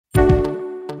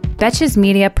Betches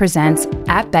Media presents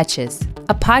At Betches,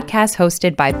 a podcast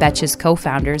hosted by Betches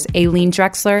co-founders Aileen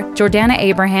Drexler, Jordana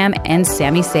Abraham, and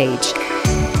Sammy Sage.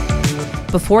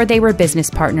 Before they were business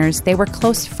partners, they were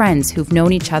close friends who've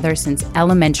known each other since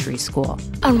elementary school.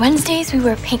 On Wednesdays, we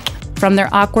wear pink. From their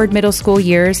awkward middle school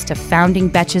years to founding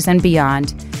Betches and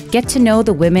beyond, get to know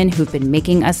the women who've been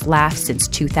making us laugh since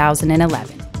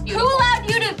 2011. Who allowed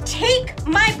you to take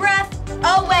my breath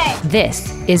away?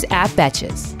 This is At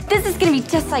Betches. This is going to be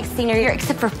just like senior year,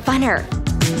 except for funner.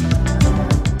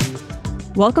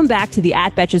 Welcome back to the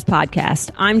At Betches podcast.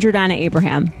 I'm Jordana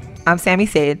Abraham. I'm Sammy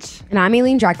Sage. And I'm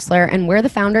Aileen Drexler, and we're the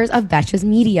founders of Betches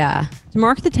Media. To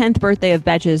mark the 10th birthday of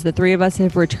Betches, the three of us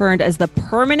have returned as the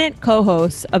permanent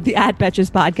co-hosts of the At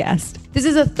Betches podcast. This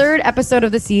is the third episode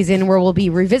of the season where we'll be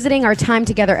revisiting our time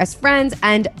together as friends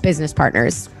and business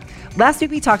partners. Last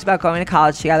week we talked about going to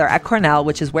college together at Cornell,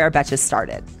 which is where Betches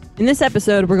started. In this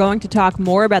episode, we're going to talk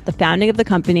more about the founding of the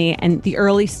company and the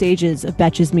early stages of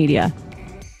Betches Media.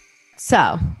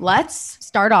 So let's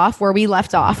start off where we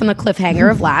left off on the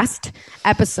cliffhanger of last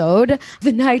episode,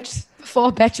 the night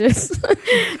before Betches,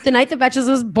 the night that Betches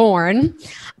was born,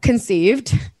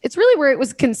 conceived. It's really where it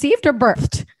was conceived or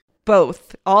birthed.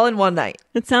 Both, all in one night.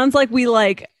 It sounds like we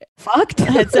fucked,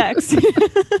 had sex.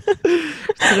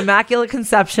 It's an immaculate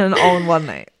conception all in one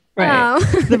night. Right.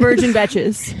 The Virgin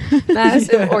Betches.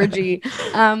 Massive orgy.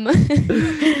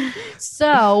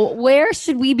 So where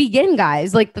should we begin,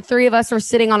 guys? Like the three of us are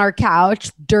sitting on our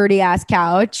couch, dirty ass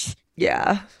couch.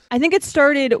 Yeah. I think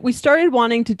we started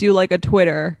wanting to do like a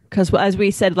Twitter because as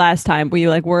we said last time, we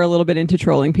were a little bit into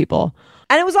trolling people.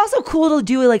 And it was also cool to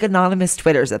do like anonymous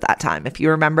Twitters at that time. If you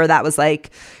remember, that was like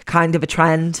kind of a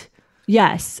trend.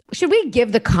 Yes. Should we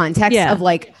give the context of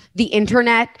like the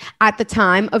internet at the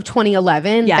time of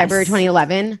 2011, yes. February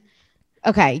 2011?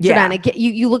 Okay, Jordana,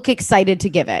 you look excited to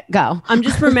give it. Go. I'm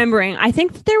just remembering. I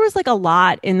think there was like a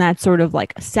lot in that sort of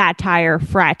like satire,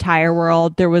 frat-tire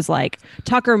world. There was like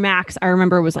Tucker Max, I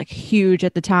remember was like huge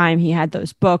at the time. He had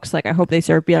those books like I Hope They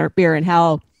Serve Beer in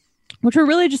Hell, which were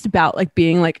really just about like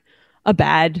being like a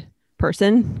bad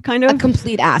person, kind of a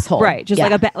complete asshole, right? Just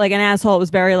like an asshole. It was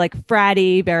very like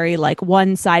fratty, very like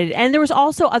one-sided, and there was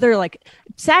also other like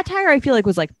satire. I feel like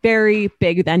was like very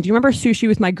big then. Do you remember Sushi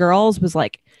with My Girls? Was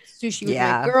like Sushi with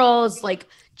My Girls, like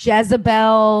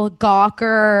Jezebel,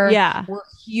 Gawker, were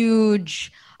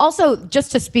huge. Also,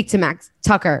 just to speak to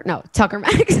Tucker Max.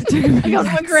 I got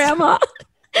my grandma.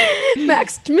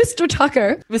 Mr.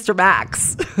 Tucker. Mr.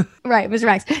 Max. Right, Mr.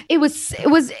 Max. It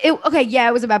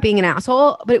was about being an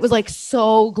asshole, but it was like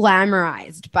so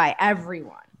glamorized by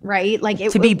everyone, right? Like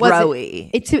to be broy.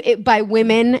 It by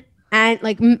women and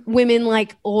like women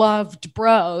like loved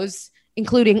bros,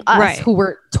 including us who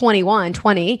were 21,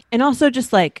 20. And also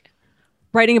just like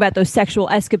writing about those sexual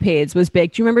escapades was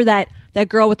big. Do you remember that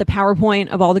girl with the PowerPoint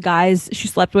of all the guys she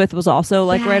slept with was also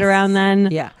like right around then?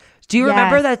 Yeah. Do you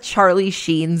remember that Charlie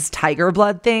Sheen's Tiger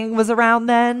Blood thing was around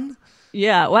then?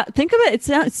 Yeah. Well, think of it.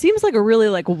 It seems like a really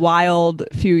like wild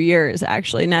few years,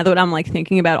 actually, now that I'm like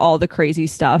thinking about all the crazy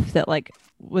stuff that like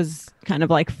was kind of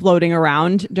like floating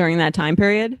around during that time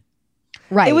period.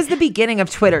 Right. It was the beginning of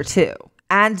Twitter too.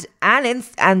 And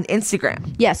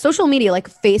Instagram. Yeah, social media, like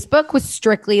Facebook was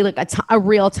strictly like a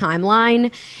real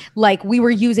timeline. Like we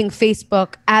were using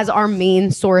Facebook as our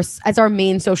main source, as our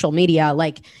main social media.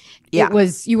 Like it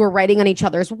was, you were writing on each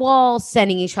other's walls,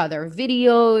 sending each other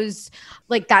videos.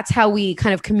 Like that's how we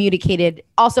kind of communicated,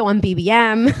 also on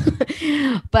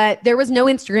BBM. But there was no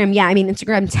Instagram. Yeah, I mean,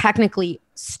 Instagram technically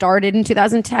started in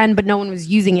 2010, but no one was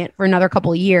using it for another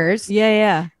couple of years.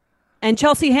 Yeah. And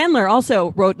Chelsea Handler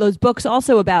also wrote those books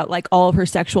also about like all of her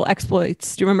sexual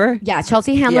exploits. Do you remember? Yeah,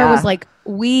 Chelsea Handler was like,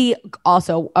 we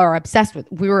were obsessed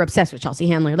with Chelsea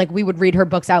Handler. Like we would read her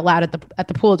books out loud at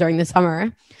the pool during the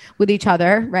summer with each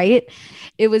other, right?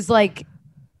 We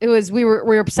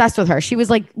were obsessed with her. She was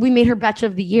like, we made her Betch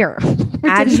of the Year.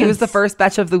 And she was the first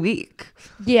Betch of the week.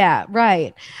 Yeah,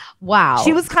 right. Wow.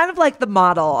 She was kind of like the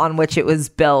model on which it was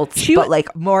built, but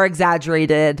like more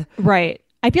exaggerated. Right.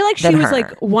 I feel like she was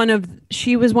like one of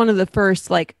the first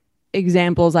like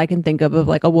examples I can think of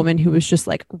like a woman who was just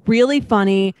like really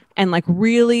funny and like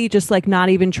really just like not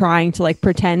even trying to like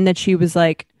pretend that she was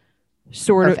like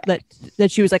sort of that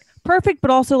she was like perfect,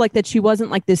 but also like that she wasn't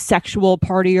like this sexual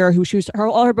partier who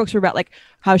all her books were about like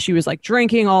how she was like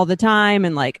drinking all the time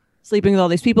and like sleeping with all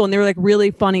these people, and they were like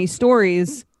really funny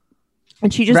stories,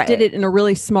 and she just did it in a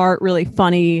really smart, really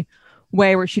funny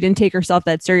way where she didn't take herself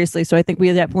that seriously. So I think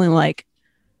we definitely like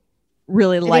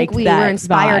really liked that. We were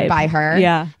inspired vibe. by her.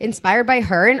 Yeah. Inspired by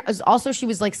her. And also she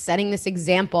was like setting this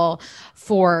example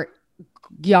for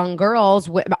young girls,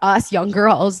 us young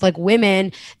girls, like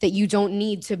women, that you don't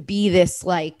need to be this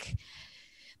like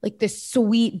this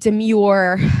sweet,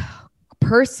 demure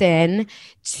person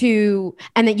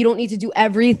and that you don't need to do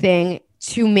everything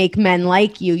to make men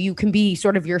like you. You can be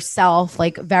sort of yourself,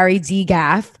 like very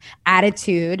DGAF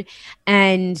attitude.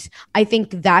 And I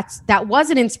think that was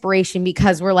an inspiration,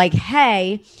 because we're like,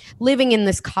 hey, living in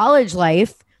this college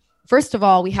life, first of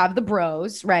all, we have the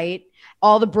bros, right?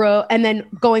 All the and then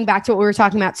going back to what we were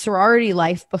talking about, sorority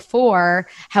life before,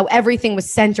 how everything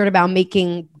was centered about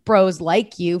making bros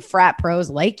like you, frat bros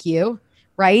like you,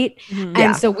 right? Mm-hmm.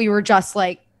 And so we were just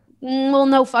like, well,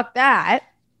 no, fuck that.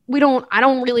 I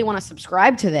don't really want to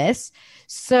subscribe to this.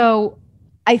 So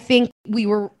I think we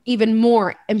were even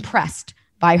more impressed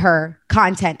by her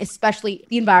content, especially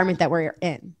the environment that we're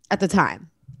in at the time.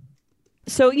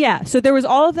 So there was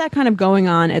all of that kind of going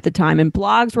on at the time, and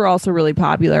blogs were also really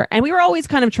popular. And we were always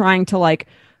kind of trying to like,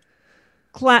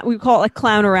 we call it like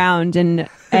clown around and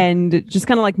just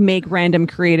kind of like make random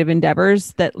creative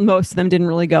endeavors that most of them didn't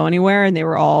really go anywhere. And they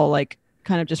were all like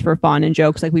kind of just for fun and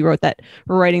jokes. Like we're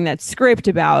writing that script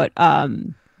about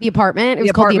The Apartment. It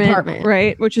was called The Apartment,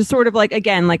 right? Which is sort of like,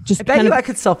 again, like just I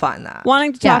could still find that.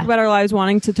 Wanting to talk about our lives,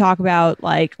 wanting to talk about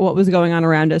like what was going on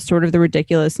around us, sort of the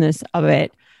ridiculousness of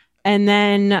it. And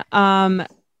then that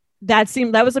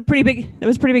was a pretty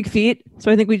big feat.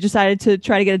 So I think we decided to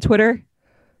try to get a Twitter.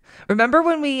 Remember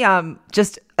when we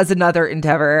just as another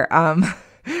endeavor,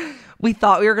 we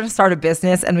thought we were going to start a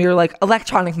business, and we were like,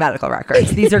 electronic medical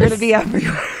records. These are going to be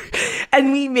everywhere.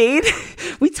 And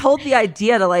we told the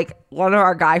idea to like one of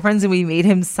our guy friends, and we made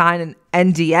him sign an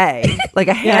NDA, like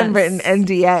a handwritten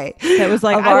NDA. That was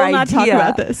like, I will not talk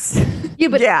about this. Yeah,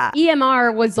 but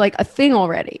EMR was like a thing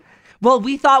already. Well,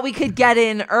 we thought we could get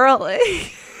in early.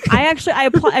 I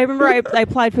remember I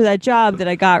applied for that job that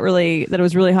I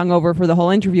was really hungover for the whole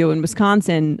interview in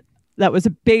Wisconsin. That was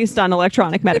based on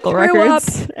electronic medical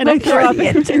records. And I threw up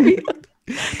in interview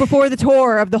before the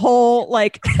tour of the whole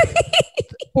like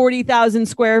 40,000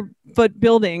 square foot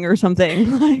building or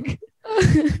something. Like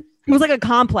it was like a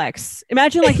complex.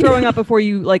 Imagine like throwing up before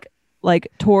you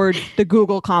like toured the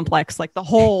Google complex, like the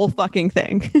whole fucking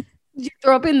thing. Did you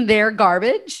throw up in their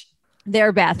garbage?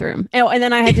 Their bathroom. Oh, and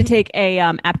then I had to take a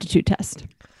aptitude test.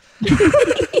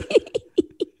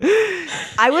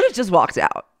 I would have just walked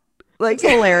out. Like, it's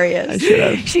hilarious. I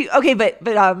should have.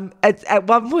 But at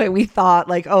one point we thought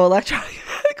like, oh, electronic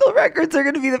medical records are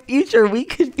going to be the future. We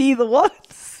could be the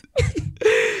ones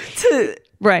to.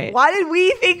 Right. Why did we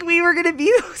think we were going to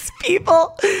be those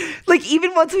people? Like,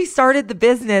 even once we started the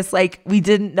business, like, we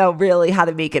didn't know really how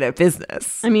to make it a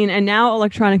business. I mean, and now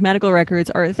electronic medical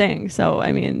records are a thing. So,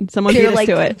 I mean, someone beat us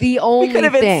to it. The only we could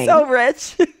have been so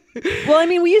rich. Well, I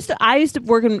mean, I used to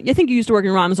work in, I think you used to work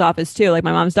in mom's office too. Like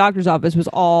my mom's doctor's office was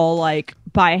all like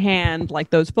by hand, like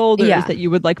those folders that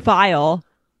you would like file.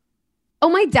 Oh,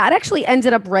 my dad actually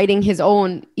ended up writing his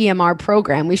own EMR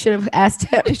program. We should have asked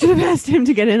him. I should have asked him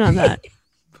to get in on that.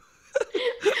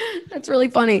 That's really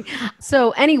funny.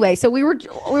 So anyway, we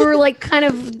were like kind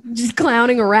of just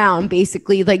clowning around,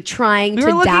 basically like trying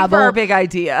to dabble for our big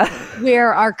idea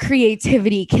where our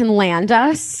creativity can land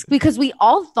us, because we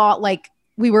all thought like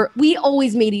we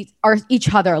always made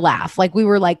each other laugh. Like we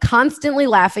were like constantly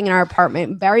laughing in our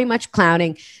apartment, very much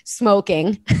clowning,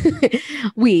 smoking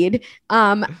weed,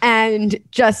 and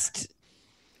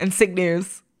sick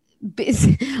news.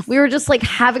 We were just like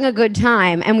having a good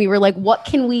time, and we were like, where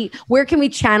can we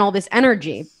channel this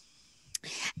energy?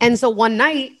 And so one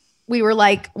night we were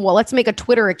like, well, let's make a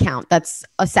Twitter account that's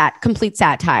a complete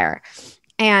satire.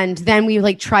 And then we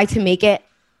like tried to make it,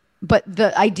 but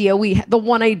the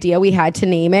one idea we had to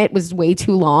name it was way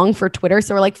too long for Twitter.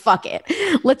 So we're like, fuck it.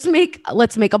 Let's make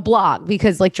a blog,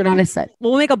 because like Jordana said,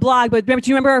 we'll make a blog. But do you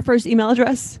remember our first email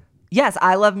address? Yes,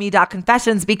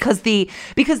 iloveme.confessions, because the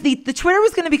Twitter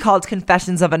was going to be called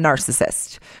Confessions of a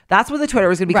Narcissist. That's what the Twitter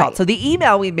was going to be called. So the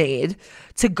email we made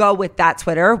to go with that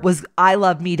Twitter was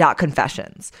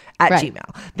iloveme.confessions at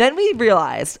Gmail. Then we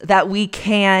realized that we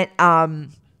can't,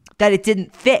 that it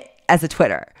didn't fit as a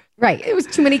Twitter. Right. It was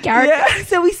too many characters. Yeah,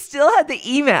 so we still had the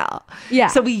email. Yeah.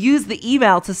 So we used the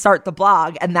email to start the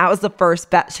blog, and that was the first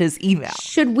Betches email.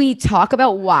 Should we talk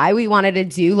about why we wanted to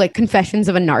do like Confessions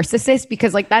of a Narcissist?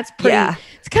 Because like that's pretty,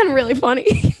 it's kind of really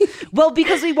funny. Well,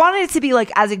 because we wanted it to be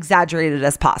like as exaggerated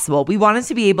as possible. We wanted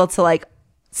to be able to like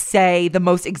say the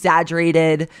most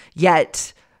exaggerated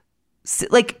yet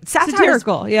like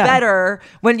satirical, better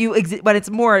when it's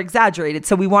more exaggerated.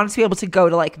 So we wanted to be able to go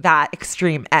to like that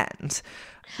extreme end.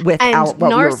 with what we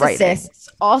were writing.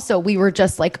 Also, we were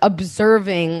just like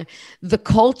observing the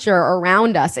culture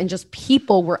around us, and just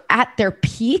people were at their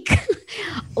peak,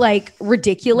 like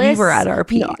ridiculous. We were at our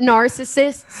peak.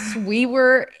 Narcissists. We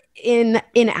were in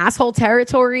asshole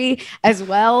territory as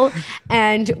well.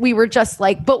 And we were just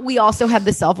like, but we also had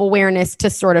the self-awareness to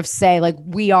sort of say like,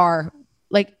 we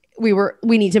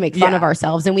need to make fun of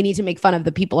ourselves, and we need to make fun of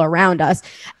the people around us,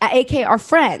 aka our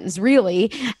friends,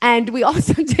 really. And we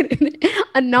also did it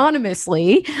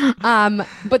anonymously.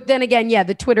 But then again,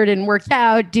 the Twitter didn't work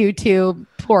out due to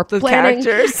poor planning.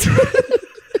 Characters.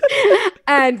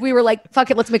 And we were like,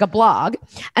 fuck it, let's make a blog.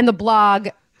 And the blog,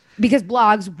 because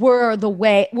blogs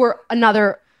were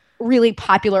another really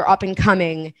popular up and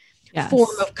coming form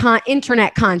of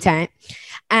internet content.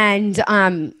 And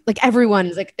like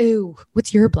everyone's like, ooh,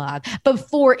 what's your blog?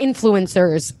 Before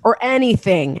influencers or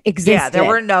anything existed. Yeah, there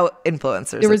were no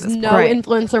influencers. There was no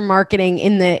influencer marketing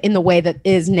in the way that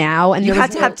is now. And you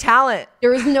had to have talent.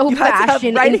 There was no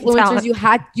fashion influencers.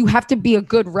 Talent. You have to be a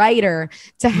good writer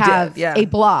to have a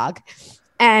blog.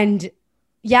 And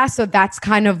so that's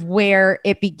kind of where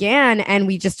it began, and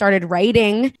we just started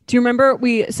writing. Do you remember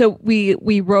we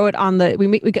wrote on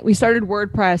we started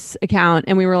WordPress account,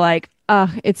 and we were like,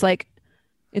 it's like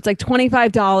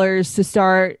 $25 to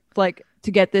start, like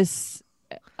to get this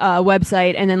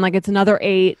website, and then like it's another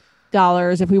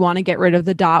 $8 if we want to get rid of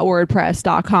the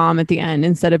 .wordpress.com at the end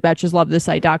instead of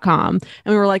betcheslovethissite.com.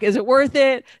 And we were like, is it worth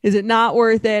it? Is it not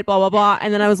worth it? Blah blah blah.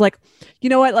 And then I was like, you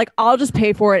know what? Like I'll just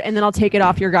pay for it, and then I'll take it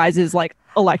off your guys's like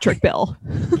electric bill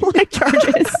like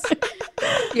charges.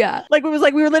 Like it was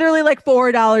like we were literally like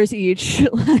 $4 each.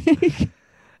 Like,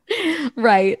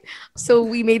 right. So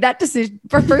we made that decision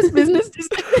for first business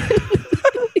decision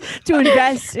to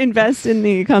invest in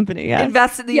the company. Yes.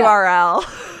 Invest in the URL.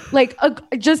 Like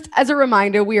just as a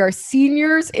reminder, we are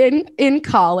seniors in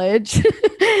college,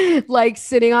 like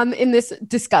sitting in this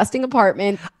disgusting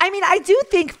apartment. I mean, I do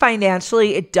think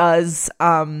financially it does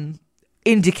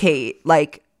indicate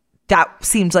like that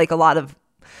seems like a lot of,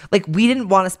 like we didn't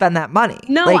want to spend that money.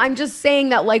 No, like, I'm just saying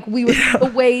that like we were the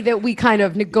way that we kind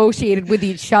of negotiated with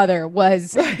each other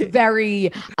was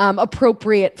very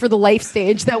appropriate for the life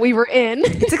stage that we were in.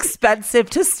 It's expensive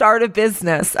to start a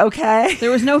business, okay? There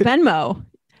was no Venmo.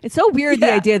 It's so weird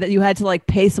the idea that you had to like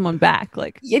pay someone back.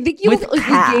 Like we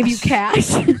gave you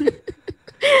cash.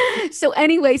 So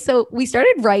anyway, so we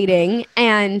started writing,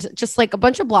 and just like a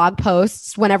bunch of blog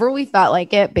posts whenever we felt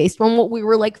like it, based on what we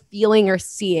were like feeling or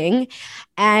seeing.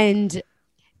 And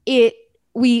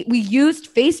we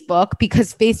used Facebook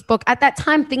because Facebook at that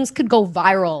time, things could go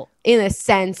viral in a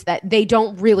sense that they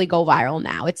don't really go viral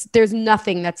now. There's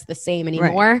nothing that's the same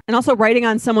anymore. Right. And also writing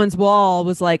on someone's wall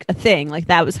was like a thing. Like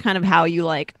that was kind of how you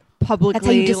like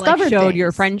publicly like, showed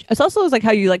your friend. It's also like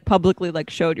how you like publicly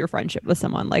like showed your friendship with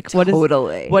someone. Like what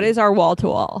is our wall to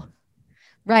wall?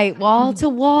 Right, wall to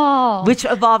wall, which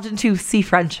evolved into See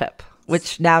Friendship,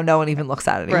 which now no one even looks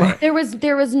at anymore. Right. There was a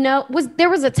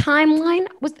timeline.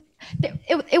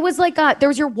 It was like there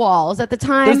was your walls at the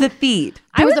time. There's a feed.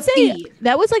 There was a feed.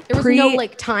 That was like there was no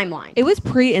like timeline. It was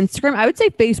pre-Instagram. I would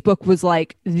say Facebook was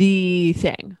like the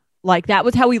thing. Like that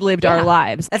was how we lived our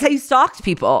lives. That's how you stalked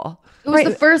people. It was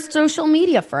the first social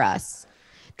media for us.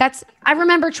 I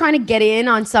remember trying to get in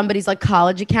on somebody's like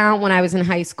college account when I was in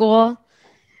high school,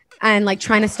 and like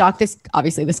trying to stalk this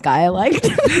guy I liked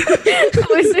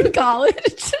who was in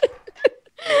college.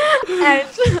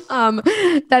 And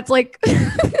that's like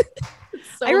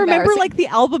so I remember like the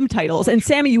album titles, and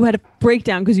Sammy, you had a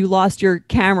breakdown because you lost your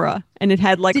camera, and it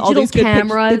had like digital all these good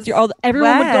cameras.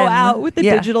 Everyone would go out with the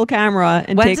digital camera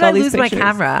and take all these pictures. When did I lose my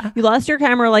camera? You lost your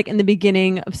camera like in the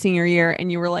beginning of senior year,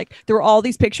 and you were like, there were all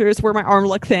these pictures where my arm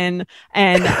looked thin,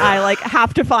 and I like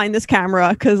have to find this camera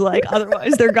because like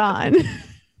otherwise they're gone.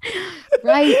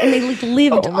 Right, and they like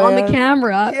lived on the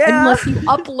camera unless you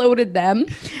uploaded them,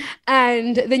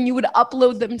 and then you would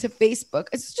upload them to Facebook.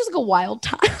 It's just like a wild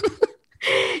time.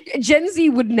 Gen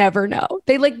Z would never know.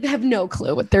 They like have no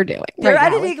clue what they're doing. They're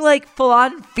editing like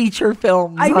full-on feature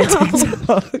films on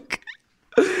TikTok.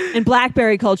 And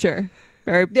BlackBerry culture.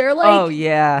 They're like, they're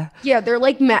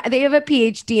like, they have a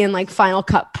PhD in like Final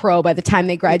Cut Pro by the time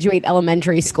they graduate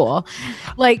elementary school.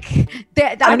 Like,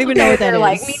 I don't even know what that is.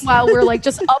 Like, meanwhile, we're like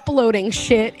just uploading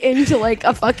shit into like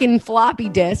a fucking floppy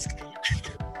disk.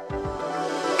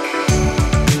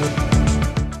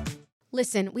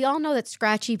 Listen, we all know that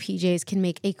scratchy PJs can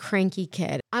make a cranky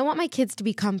kid. I want my kids to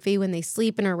be comfy when they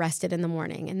sleep and are rested in the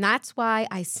morning, and that's why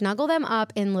I snuggle them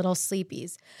up in Little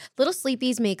Sleepies. Little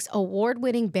Sleepies makes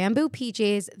award-winning bamboo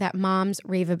PJs that moms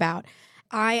rave about.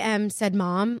 I am said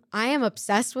mom. I am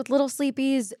obsessed with Little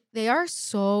Sleepies. They are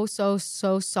so, so,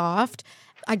 so soft.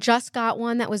 I just got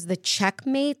one that was the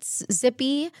Checkmates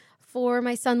Zippy for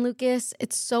my son Lucas.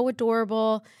 It's so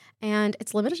adorable. And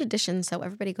it's limited edition, so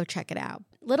everybody go check it out.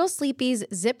 Little Sleepy's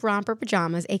Zip Romper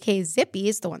Pajamas, aka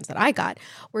Zippies, the ones that I got,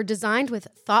 were designed with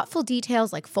thoughtful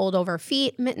details like fold-over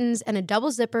feet, mittens, and a double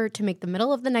zipper to make the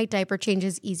middle-of-the-night diaper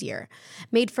changes easier.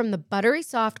 Made from the buttery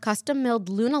soft, custom-milled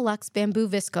Luna Luxe bamboo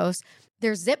viscose,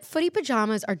 their zip footy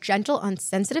pajamas are gentle on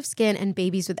sensitive skin and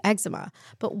babies with eczema.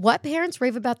 But what parents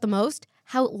rave about the most?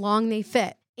 How long they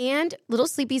fit. And Little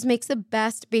Sleepies makes the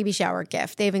best baby shower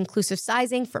gift. They have inclusive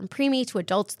sizing from preemie to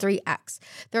adults 3X.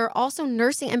 There are also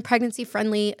nursing and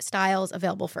pregnancy-friendly styles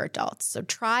available for adults. So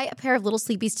try a pair of Little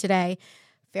Sleepies today.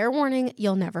 Fair warning,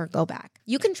 you'll never go back.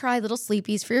 You can try Little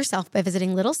Sleepies for yourself by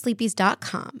visiting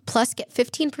littlesleepies.com. Plus, get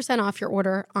 15% off your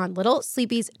order on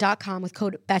littlesleepies.com with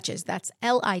code BETCHES. That's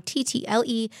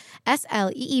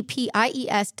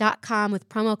LITTLESLEEPIES.com with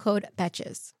promo code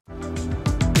BETCHES.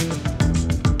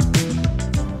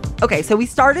 Okay, so we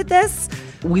started this.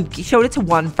 We showed it to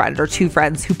one friend or two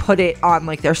friends who put it on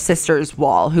like their sister's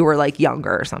wall who were like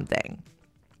younger or something.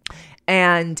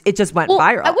 And it just went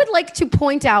viral. I would like to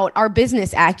point out our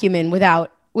business acumen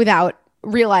without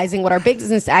realizing what our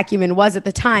business acumen was at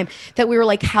the time, that we were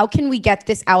like, how can we get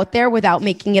this out there without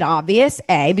making it obvious?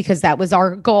 A, because that was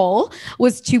our goal,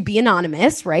 was to be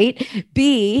anonymous, right?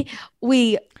 B,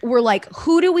 we were like,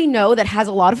 who do we know that has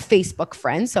a lot of Facebook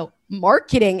friends? So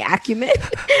marketing acumen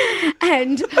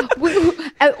and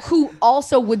who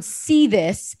also would see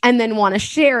this and then want to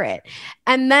share it.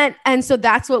 And so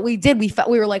that's what we did. We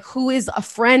were like, who is a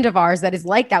friend of ours that is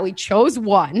like that? We chose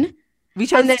one. We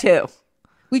chose two.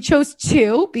 We chose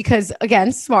two because,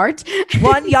 again, smart.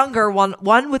 One younger,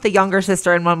 one with a younger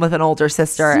sister and one with an older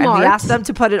sister. Smart. And we asked them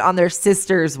to put it on their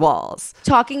sisters' walls.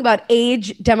 Talking about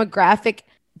age demographic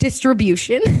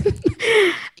distribution.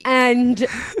 And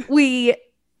we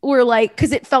were like,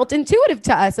 because it felt intuitive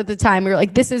to us at the time. We were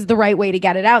like, this is the right way to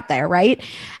get it out there, right?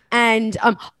 And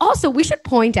also, we should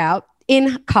point out,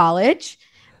 in college,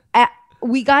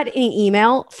 we got an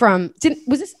email from,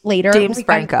 was this later? James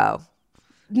Franco.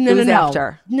 No.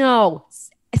 After. No.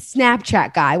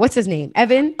 Snapchat guy. What's his name?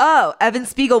 Evan? Oh, Evan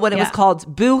Spiegel when it was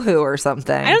called Boohoo or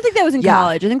something. I don't think that was in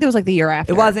college. I think that was like the year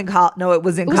after. It was in college. No, it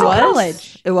was in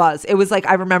college. It was. It was like,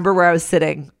 I remember where I was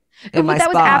sitting in my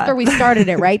spot. That was after we started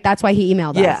it, right? That's why he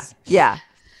emailed us. Yeah.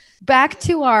 Back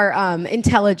to our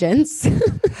intelligence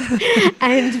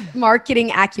and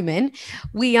marketing acumen.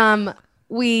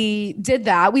 We did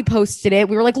that. We posted it.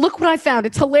 We were like, look what I found.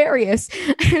 It's hilarious.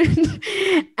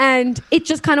 And it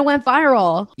just kind of went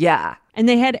viral. Yeah. And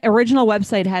they had original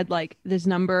website had like this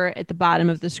number at the bottom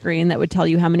of the screen that would tell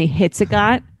you how many hits it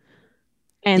got.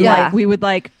 And like we would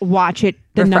like watch it,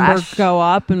 the number go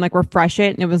up and like refresh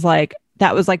it. And it was like,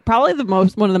 that was like probably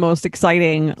one of the most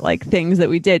exciting like things that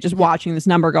we did, just watching this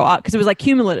number go up because it was like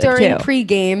cumulative during too.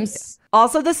 Pre-games.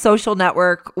 Also, The Social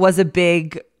Network was a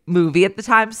big movie at the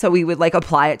time, so we would like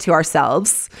apply it to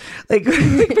ourselves. Like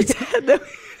we pretend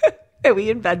that we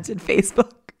invented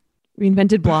Facebook. We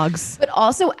invented blogs. But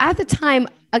also at the time,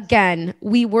 again,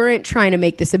 we weren't trying to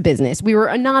make this a business. We were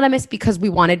anonymous because we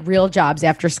wanted real jobs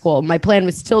after school. My plan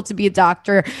was still to be a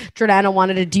doctor. Jordana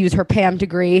wanted to use her PAM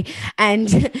degree,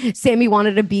 and Sammy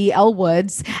wanted to be Elle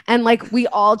Woods. And like we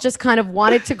all just kind of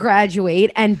wanted to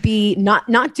graduate and be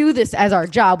not do this as our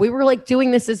job. We were like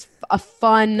doing this as a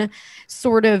fun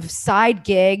sort of side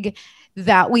gig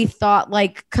that we thought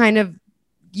like kind of,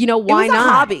 you know, why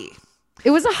not? It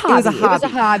was a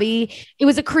hobby. It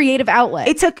was a creative outlet.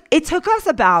 It took us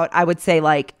about, I would say,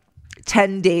 like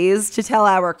 10 days to tell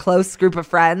our close group of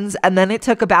friends. And then it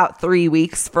took about 3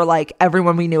 weeks for like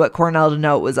everyone we knew at Cornell to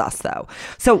know it was us, though.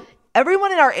 So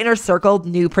everyone in our inner circle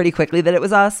knew pretty quickly that it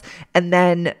was us. And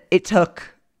then it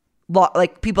took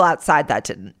like people outside that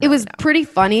didn't. It was pretty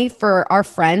funny for our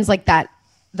friends like that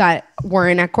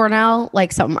weren't at Cornell,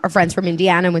 like some our friends from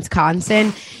Indiana and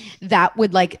Wisconsin, that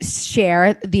would like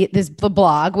share the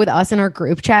blog with us in our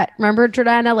group chat. Remember,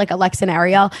 Jordana? Like Alexa and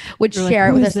Ariel would share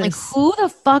it with us. Like, who the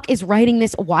fuck is writing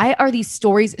this? Why are these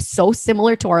stories so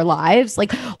similar to our lives?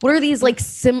 Like, what are these like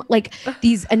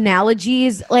these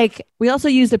analogies? Like, we also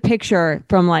used a picture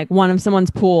from like one of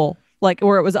someone's pool, like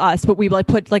where it was us, but we like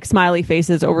put like smiley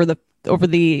faces over the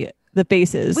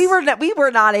faces. We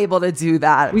were not able to do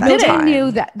that.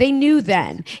 They knew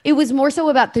then. It was more so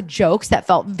about the jokes that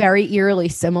felt very eerily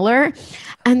similar.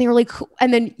 And they were like,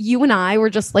 and then you and I were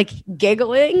just like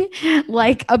giggling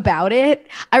like about it.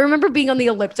 I remember being on the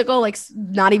elliptical, like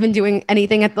not even doing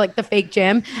anything at like the fake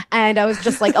gym. And I was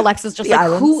just like, Alexa's just like,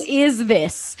 islands. Who is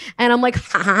this? And I'm like,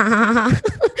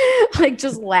 like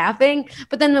just laughing.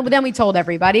 But then we told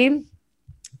everybody.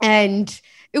 And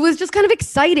it was just kind of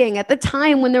exciting at the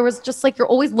time when there was just like, you're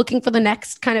always looking for the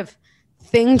next kind of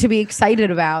thing to be excited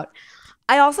about.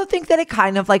 I also think that it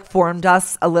kind of like formed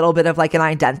us a little bit of like an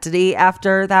identity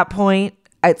after that point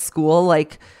at school.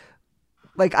 Like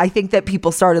I think that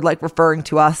people started like referring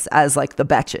to us as like the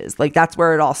Betches. Like that's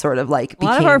where it all sort of like became.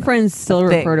 A lot of our friends still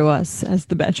refer to us as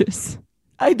the Betches.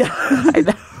 I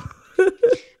know.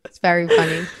 It's very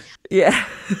funny. Yeah.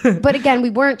 But again, we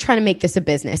weren't trying to make this a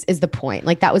business is the point.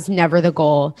 Like that was never the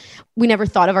goal. We never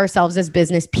thought of ourselves as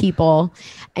business people.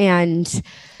 And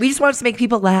we just wanted to make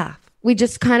people laugh. We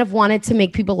just kind of wanted to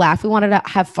make people laugh. We wanted to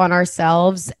have fun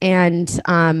ourselves. And,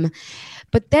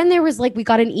 but then there was like, we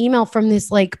got an email from this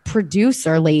like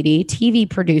producer lady, TV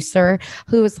producer,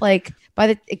 who was like,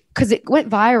 because it went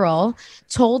viral,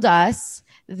 told us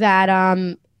that,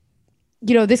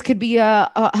 you know, this could be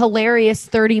a hilarious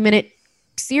 30-minute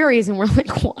series. And we're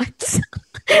like, what?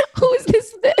 Who is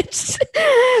this bitch?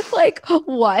 Like,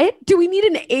 what? Do we need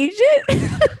an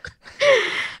agent?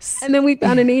 And then we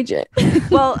found an agent.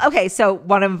 Well, okay. So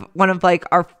one of like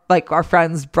our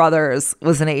friend's brothers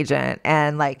was an agent,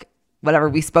 and like whatever,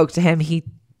 we spoke to him. He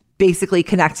basically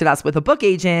connected us with a book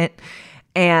agent,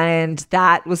 and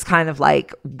that was kind of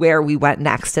like where we went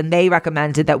next. And they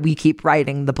recommended that we keep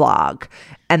writing the blog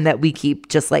and that we keep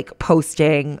just like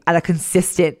posting at a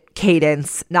consistent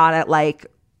cadence, not at like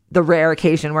the rare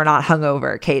occasion we're not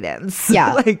hungover cadence.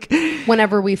 Yeah. Like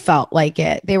whenever we felt like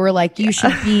it, they were like, you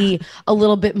should be a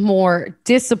little bit more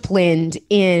disciplined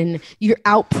in your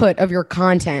output of your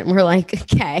content. And we're like,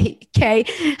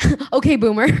 okay,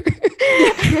 boomer.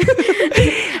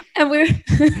 And we're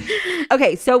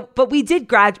okay. So, but we did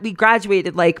we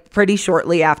graduated like pretty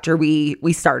shortly after we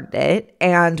started it,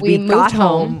 and we got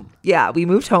home. Yeah, we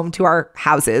moved home to our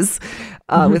houses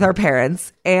with our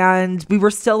parents, and we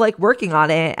were still like working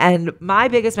on it. And my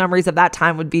biggest memories of that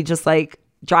time would be just like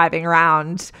driving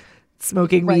around,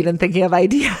 smoking weed and thinking of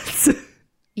ideas.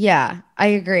 Yeah, I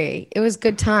agree. It was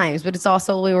good times, but it's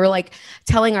also, we were like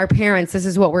telling our parents, this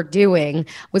is what we're doing,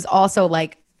 was also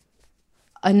like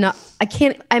enough. I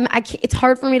can't, it's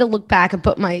hard for me to look back and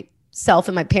put myself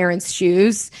in my parents'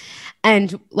 shoes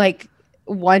and like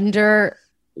wonder,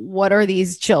 what are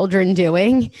these children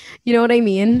doing? You know what I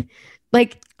mean?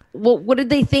 Like, what did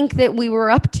they think that we were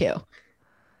up to?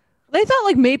 They thought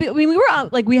like maybe, I mean, we were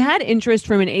like, we had interest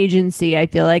from an agency, I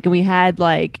feel like, and we had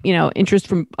like, you know, interest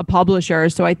from a publisher.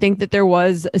 So I think that there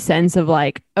was a sense of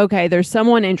like, okay, there's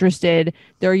someone interested.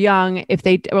 They're young. If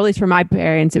they, or at least for my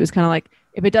parents, it was kind of like,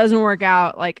 if it doesn't work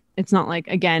out, like, it's not like,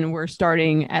 again, we're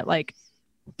starting at like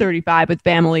 35 with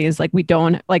families. Like we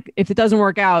don't, like, if it doesn't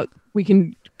work out, we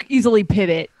can easily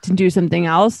pivot to do something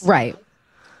else. Right.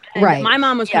 And right. My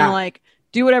mom was kind of like,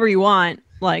 do whatever you want.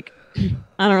 Like,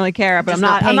 I don't really care, but I'm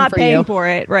not paying for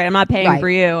it. Right. I'm not paying for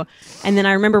you. And then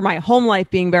I remember my home life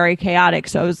being very chaotic.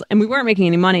 So and we weren't making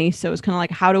any money. So it was kind of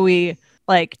like, how do we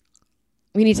like,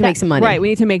 we need to make some money. Right. We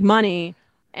need to make money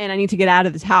and I need to get out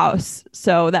of this house.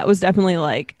 So that was definitely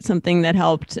like something that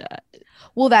helped.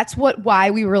 Well, that's why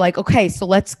we were like, okay, so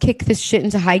let's kick this shit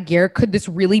into high gear. Could this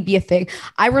really be a thing?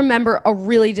 I remember a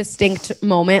really distinct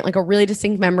moment, like a really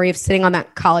distinct memory of sitting on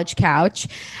that college couch,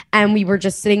 and we were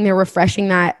just sitting there refreshing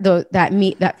that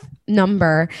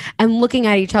number and looking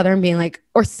at each other and being like,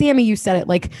 or Sammy, you said it,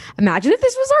 like, imagine if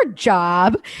this was our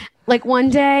job, like one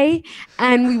day,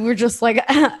 and we were just like,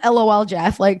 LOL,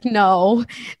 Jeff, like, no,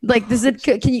 like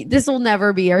this will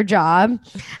never be our job.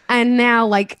 And now,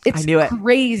 like, it's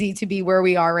crazy to be where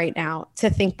we are right now, to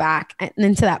think back and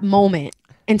into that moment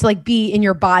and to like be in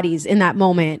your bodies in that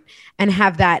moment and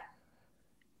have that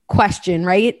question,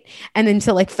 right? And then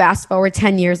to like fast forward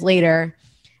 10 years later,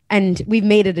 and we've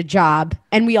made it a job,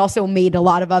 and we also made a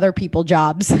lot of other people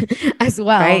jobs as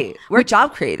well. Right. We're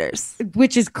job creators.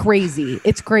 Which is crazy.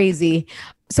 It's crazy.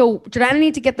 So Jordana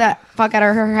needs to get the fuck out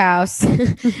of her house.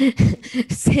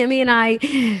 Sammy and I,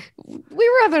 we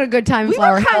were having a good time in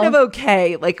Flower Hill. We were kind of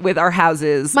okay, like with our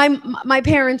houses. My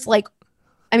parents, like,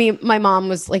 I mean, my mom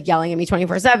was like yelling at me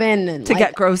 24/7 and to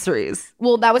get groceries.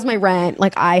 Well, that was my rent.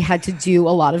 Like I had to do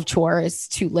a lot of chores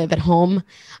to live at home.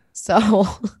 So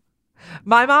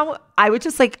my mom, I would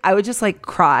just like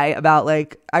cry about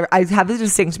like, I have this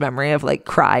distinct memory of like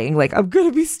crying, like, I'm going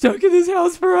to be stuck in this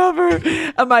house forever.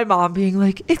 And my mom being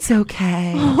like, it's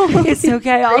okay. It's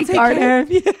okay. I'll take care of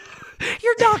you.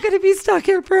 You're not going to be stuck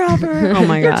here forever. Oh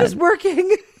my God. You're just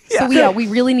working. So yeah, we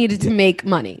really needed to make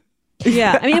money.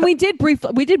 Yeah. I mean, we did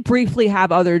briefly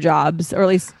have other jobs, or at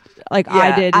least like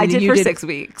I did. I did for 6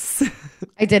 weeks.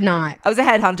 I did not. I was a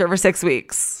headhunter for 6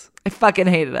 weeks. I fucking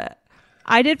hated it.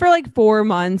 I did for like 4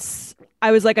 months,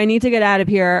 I was like, I need to get out of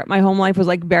here. My home life was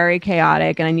like very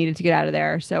chaotic and I needed to get out of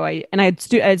there. So I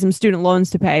had some student loans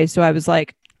to pay. So I was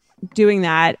like doing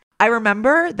that. I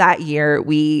remember that year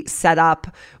we set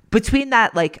up between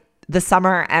that, like the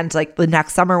summer and like the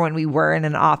next summer when we were in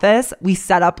an office, we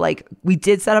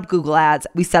did set up Google Ads,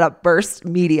 we set up Burst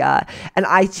Media, and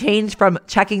I changed from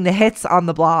checking the hits on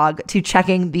the blog to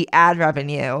checking the ad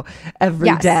revenue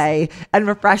every day and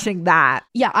refreshing that.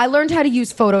 Yeah, I learned how to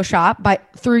use Photoshop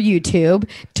through YouTube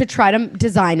to try to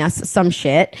design us some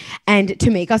shit and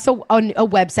to make us a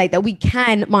website that we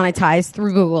can monetize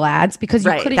through Google Ads, because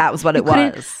you couldn't. That was what it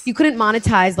was. You couldn't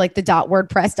monetize like the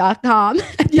 .wordpress.com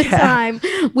at the time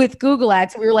with Google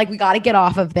Ads. So we were like, we got to get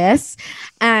off of this.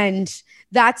 And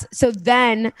so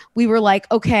then we were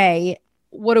like, okay,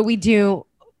 what do we do?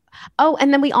 Oh,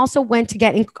 and then we also went to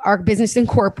get our business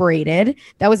incorporated.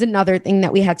 That was another thing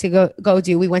that we had to go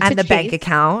do. We went to the Chase bank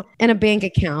account. And a bank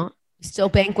account. Still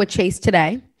bank with Chase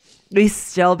today. We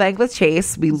still bank with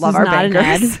Chase. We love our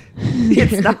bankers.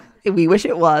 It's not. We wish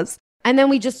it was. And then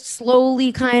we just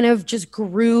slowly kind of just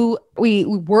grew. We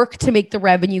worked to make the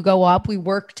revenue go up. We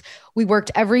worked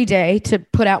every day to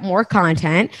put out more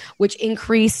content, which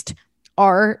increased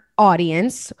our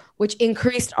audience, which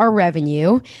increased our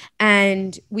revenue.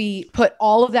 And we put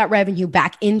all of that revenue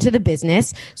back into the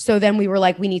business. So then we were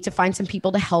like, we need to find some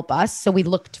people to help us. So we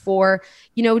looked for,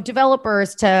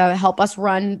 developers to help us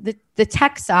run the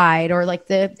tech side or like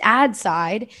the ad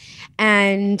side.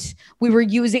 And we were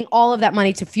using all of that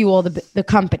money to fuel the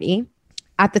company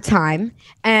at the time.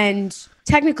 And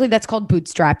technically that's called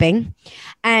bootstrapping.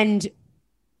 And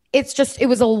it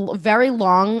was a very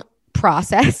long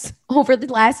process over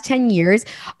the last 10 years.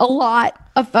 A lot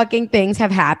of fucking things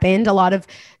have happened. A lot of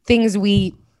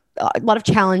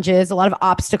challenges, a lot of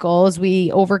obstacles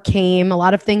we overcame, a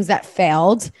lot of things that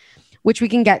failed, which we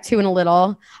can get to in a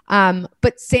little.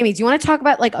 But Sammy, do you want to talk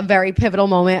about like a very pivotal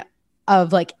moment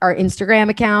of like our Instagram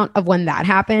account, of when that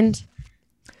happened?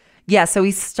 Yeah. So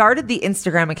we started the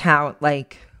Instagram account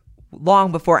like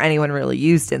long before anyone really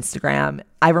used Instagram.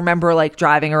 I remember like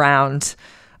driving around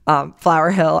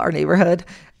Flower Hill, our neighborhood,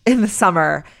 in the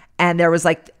summer, and there was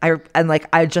like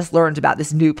I just learned about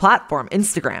this new platform,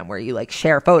 Instagram, where you like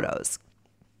share photos.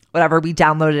 Whatever, we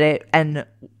downloaded it, and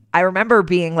I remember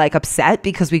being like upset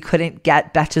because we couldn't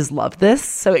get Betches Love This,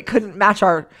 so it couldn't match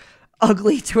our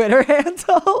ugly Twitter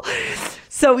handle,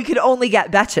 so we could only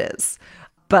get Betches.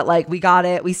 But like we got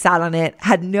it, we sat on it,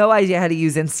 had no idea how to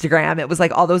use Instagram. It was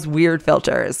like all those weird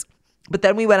filters. But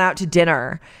then we went out to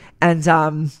dinner, and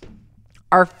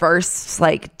our first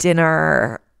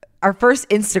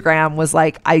Instagram was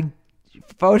like, I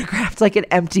photographed like an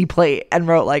empty plate and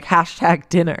wrote like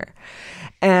 #dinner.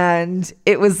 And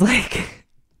it was like,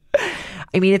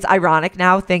 I mean, it's ironic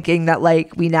now thinking that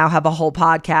like we now have a whole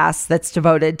podcast that's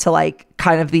devoted to like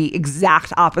kind of the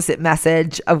exact opposite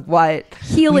message of what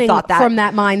healing from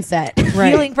that mindset. Right.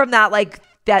 Healing from that, like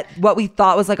that what we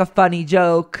thought was like a funny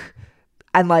joke.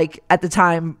 And like at the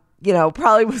time,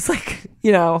 probably was like,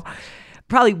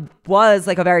 probably was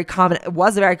like a very common deep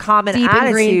attitude.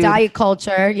 Ingrained diet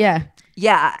culture.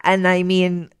 Yeah. And I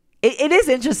mean, it is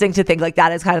interesting to think like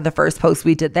that is kind of the first post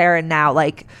we did there. And now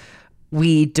like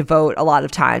we devote a lot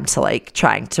of time to like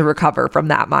trying to recover from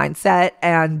that mindset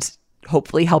and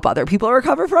hopefully help other people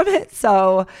recover from it.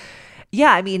 So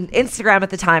yeah, I mean, Instagram at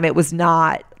the time, it was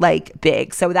not like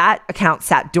big. So that account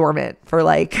sat dormant for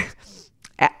like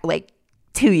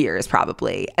 2 years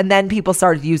probably. And then people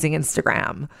started using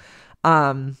Instagram.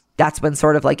 That's when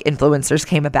sort of like influencers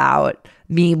came about,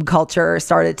 meme culture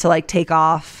started to like take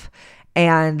off,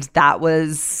 and that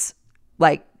was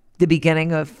like the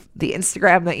beginning of the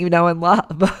Instagram that you know and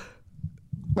love.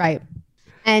 Right.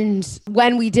 And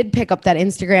when we did pick up that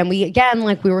Instagram,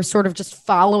 we were sort of just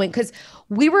following, because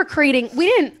we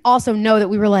didn't also know that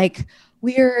we were like,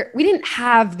 we didn't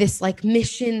have this like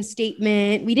mission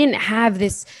statement. We didn't have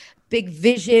this big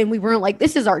vision. We weren't like,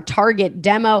 this is our target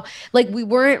demo. Like we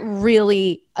weren't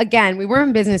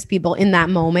business people in that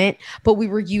moment, but we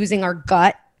were using our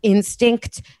gut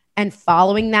instinct and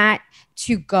following that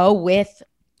to go with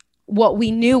what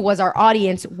we knew was our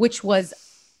audience, which was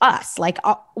us. Like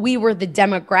we were the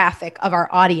demographic of our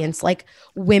audience, like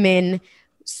women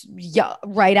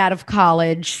right out of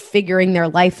college, figuring their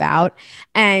life out.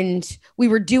 And we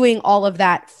were doing all of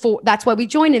that that's why we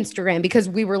joined Instagram, because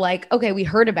we were like, okay, we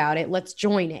heard about it, let's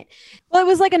join it. Well, it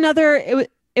was like I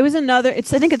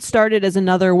think it started as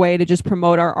another way to just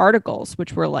promote our articles,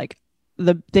 which were like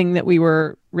the thing that we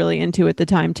were really into at the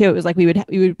time too. It was like we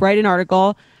would write an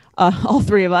article, all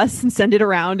three of us, and send it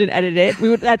around and edit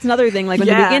it. That's another thing. Like in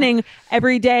the beginning,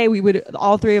 every day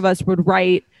all three of us would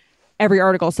write every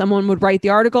article. Someone would write the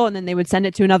article and then they would send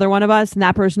it to another one of us, and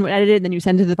that person would edit it, and then you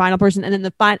send it to the final person, and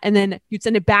then you'd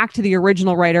send it back to the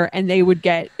original writer, and they would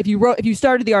get, if you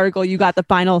started the article, you got the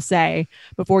final say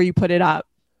before you put it up.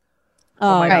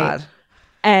 Oh my God.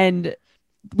 And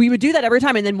we would do that every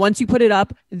time. And then once you put it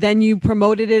up, then you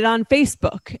promoted it on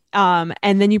Facebook.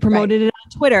 And then you promoted it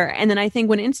on Twitter. And then I think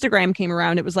when Instagram came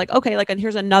around, it was like, okay, like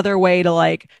here's another way to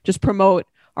like just promote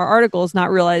our articles,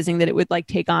 not realizing that it would like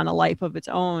take on a life of its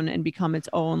own and become its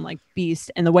own like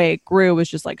beast. And the way it grew was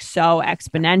just like so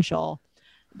exponential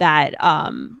that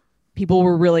people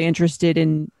were really interested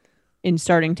in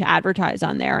starting to advertise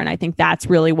on there. And I think that's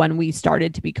really when we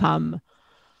started to become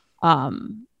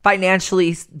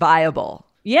financially viable.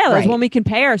 Yeah, that's when we can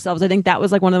pay ourselves. I think that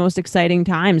was like one of the most exciting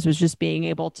times, was just being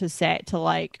able to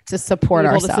support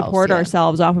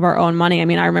ourselves off of our own money. I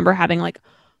mean, I remember having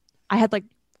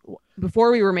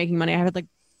before we were making money, I had like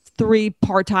 3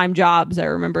 part-time jobs. I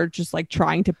remember just like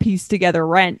trying to piece together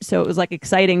rent. So it was like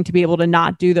exciting to be able to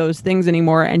not do those things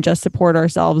anymore and just support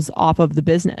ourselves off of the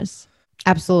business.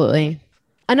 Absolutely.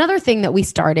 Another thing that we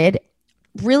started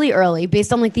really early,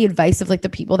 based on like the advice of like the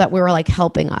people that were like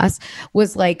helping us,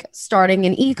 was like starting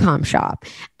an e-com shop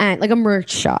and like a merch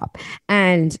shop.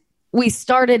 And we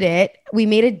started it. We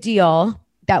made a deal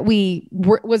that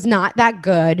was not that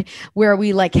good, where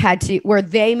we like where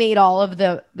they made all of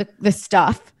the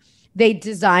stuff. They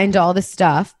designed all the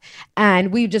stuff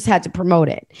and we just had to promote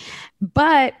it.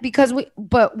 But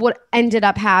what ended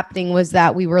up happening was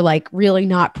that we were like really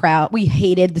not proud. We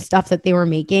hated the stuff that they were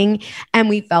making. And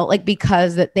we felt like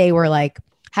because that they were like,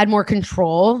 had more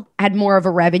control, had more of a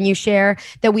revenue share,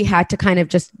 that we had to kind of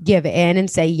just give in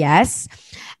and say yes.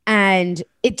 And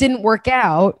it didn't work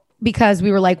out because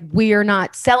we were like, we're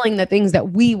not selling the things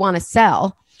that we want to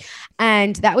sell.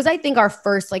 And that was, I think, our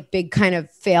first like big kind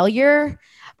of failure,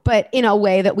 but in a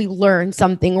way that we learned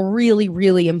something really,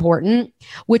 really important,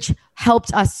 which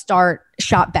helped us start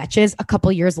Shop Betches a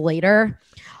couple years later,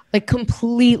 like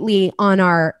completely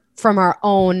from our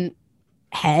own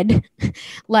head.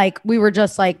 Like we were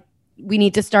just like, we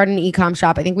need to start an e-com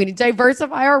shop. I think we need to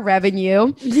diversify our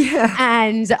revenue. Yeah.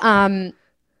 And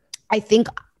I think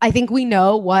we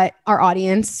know what our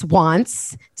audience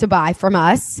wants to buy from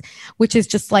us, which is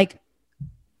just like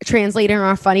translating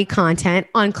our funny content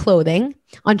on clothing,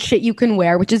 on shit you can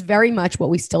wear, which is very much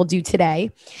what we still do today.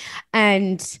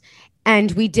 And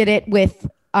we did it with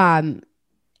an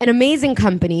amazing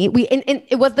company.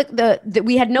 It was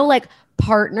we had no like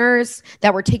partners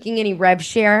that were taking any rev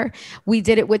share. We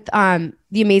did it with the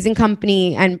amazing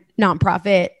company and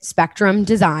nonprofit Spectrum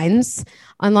Designs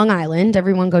on Long Island.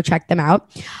 Everyone go check them out.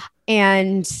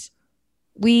 And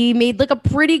we made like a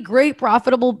pretty great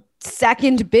profitable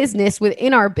second business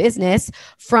within our business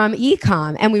from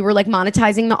e-com. And we were like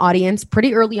monetizing the audience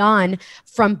pretty early on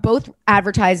from both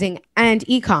advertising and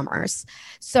e-commerce.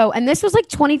 So, and this was like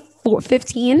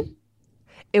 2015.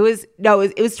 It was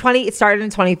 20. It started in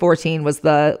 2014 was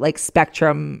the like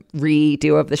Spectrum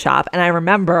redo of the shop. And I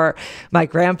remember my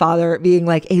grandfather being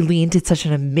like, Aileen did such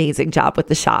an amazing job with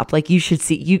the shop. Like you should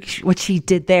see what she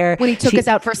did there. When he took us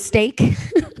out for steak.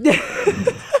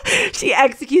 She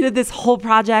executed this whole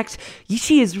project.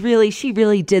 She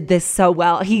really did this so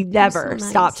well. He never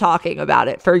stopped talking about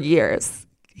it for years.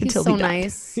 He's so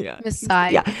nice. Yeah. Miss Sai.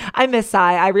 Yeah. I miss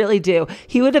Sai. I really do.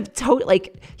 He would have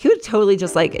totally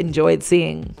just like enjoyed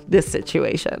seeing this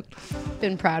situation.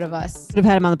 Been proud of us. Would have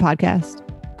had him on the podcast.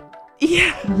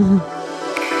 Yeah.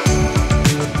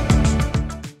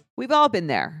 We've all been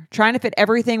there, trying to fit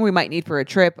everything we might need for a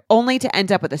trip, only to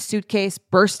end up with a suitcase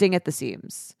bursting at the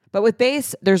seams. But with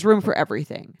Béis, there's room for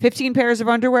everything. 15 pairs of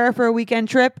underwear for a weekend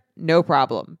trip? No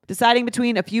problem. Deciding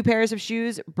between a few pairs of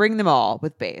shoes? Bring them all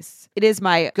with Béis. It is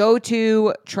my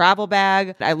go-to travel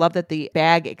bag. I love that the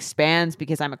bag expands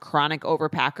because I'm a chronic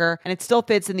overpacker and it still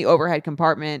fits in the overhead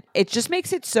compartment. It just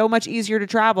makes it so much easier to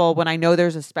travel when I know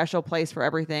there's a special place for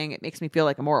everything. It makes me feel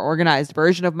like a more organized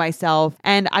version of myself.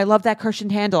 And I love that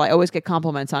cushioned handle. I always get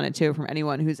compliments on it too from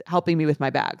anyone who's helping me with my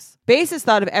bags. Béis has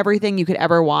thought of everything you could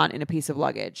ever want in a piece of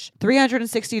luggage.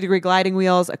 360-degree gliding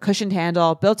wheels, a cushioned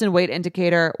handle, built-in weight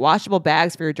indicator, washable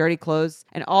bags for your dirty clothes,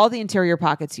 and all the interior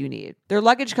pockets you need. Their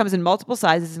luggage comes in multiple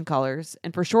sizes and colors,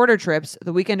 and for shorter trips,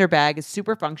 the Weekender bag is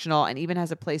super functional and even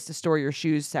has a place to store your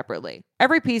shoes separately.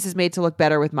 Every piece is made to look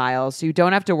better with miles, so you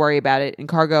don't have to worry about it in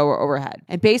cargo or overhead.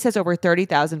 And Béis has over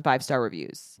 30,000 five-star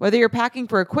reviews. Whether you're packing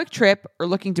for a quick trip or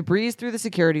looking to breeze through the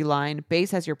security line,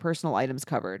 Béis has your personal items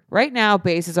covered. Right now,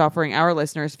 Béis is offering our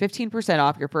listeners 15%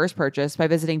 off your first purchase by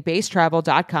visiting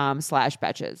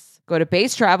beistravel.com/betches. Go to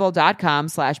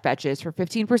beistravel.com/betches for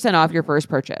 15% off your first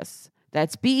purchase.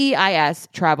 That's BEIS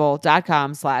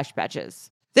travel.com/betches.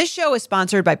 This show is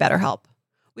sponsored by BetterHelp.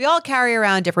 We all carry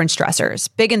around different stressors,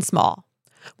 big and small.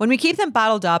 When we keep them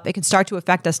bottled up, it can start to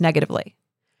affect us negatively.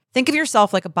 Think of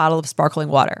yourself like a bottle of sparkling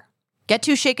water. Get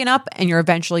too shaken up and you're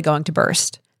eventually going to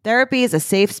burst. Therapy is a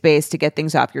safe space to get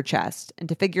things off your chest and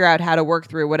to figure out how to work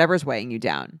through whatever's weighing you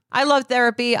down. I love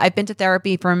therapy. I've been to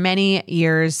therapy for many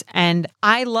years, and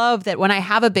I love that when I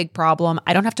have a big problem,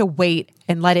 I don't have to wait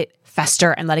and let it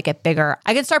fester and let it get bigger.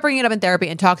 I can start bringing it up in therapy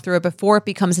and talk through it before it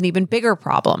becomes an even bigger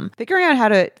problem. Figuring out how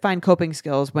to find coping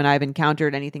skills when I've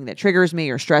encountered anything that triggers me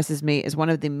or stresses me is one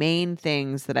of the main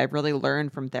things that I've really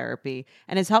learned from therapy,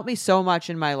 and it's helped me so much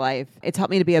in my life. It's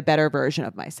helped me to be a better version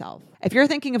of myself. If you're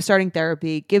thinking of starting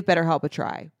therapy, give BetterHelp a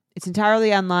try. It's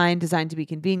entirely online, designed to be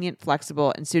convenient,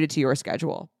 flexible, and suited to your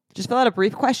schedule. Just fill out a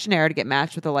brief questionnaire to get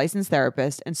matched with a licensed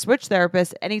therapist and switch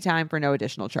therapists anytime for no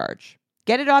additional charge.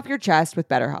 Get it off your chest with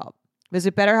BetterHelp.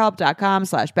 Visit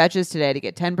BetterHelp.com/Betches today to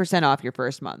get 10% off your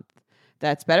first month.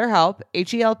 That's BetterHelp,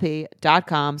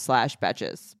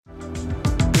 HELP.com/Betches.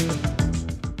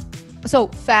 So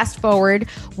fast forward,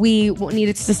 we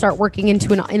needed to start working in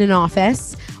an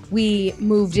office. We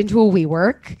moved into a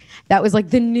WeWork. That was like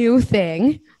the new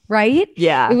thing, right?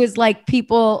 Yeah. It was like it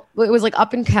was like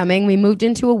up and coming. We moved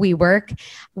into a WeWork.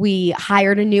 We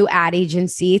hired a new ad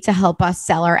agency to help us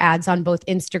sell our ads on both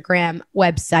Instagram,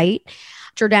 website.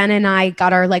 Jordana and I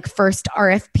got our first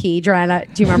RFP. Jordana,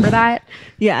 do you remember that?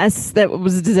 Yes, that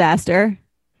was a disaster.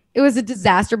 It was a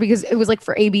disaster because it was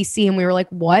for ABC, and we were like,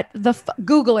 what the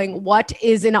Googling, what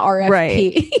is an RFP?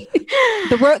 Right.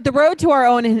 The road to our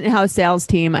own in-house sales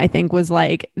team, I think, was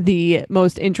the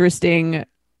most interesting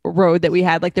road that we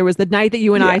had. There was the night that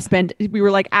you and I spent, we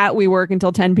were at WeWork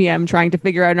until 10 p.m. trying to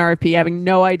figure out an RFP, having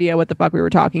no idea what the fuck we were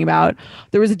talking about.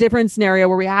 There was a different scenario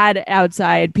where we had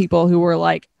outside people who were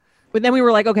but then we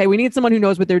were okay, we need someone who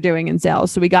knows what they're doing in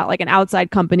sales. So we got an outside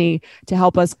company to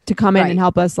help us to come in and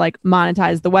help us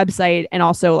monetize the website, and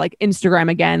also Instagram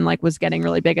again, was getting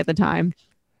really big at the time.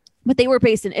 But they were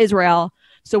based in Israel.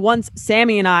 So once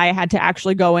Sammy and I had to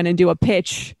actually go in and do a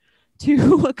pitch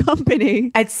to a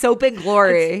company at Soap and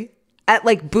Glory at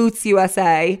Boots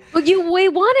USA. But we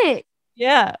won it.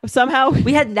 Yeah, somehow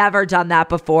we had never done that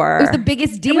before. It was the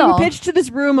biggest deal. And we pitched to this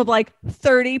room of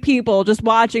 30 people just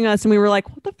watching us, and we were like,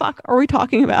 what the fuck are we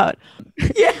talking about?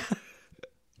 Yeah.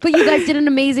 But you guys did an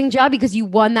amazing job because you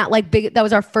won that that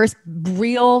was our first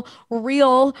real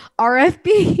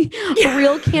RFP,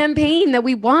 real campaign that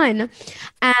we won.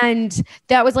 And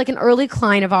that was an early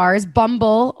client of ours,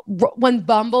 Bumble. When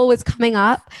Bumble was coming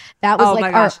up, that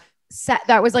was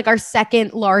that was our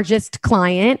second largest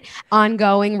client,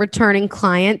 ongoing returning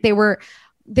client. They were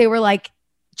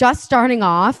just starting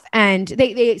off, and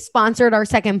they sponsored our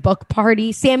second book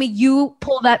party. Sammy, you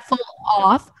pulled that full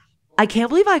off. I can't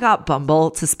believe I got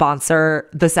Bumble to sponsor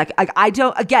the second. I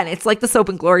don't. Again, it's the Soap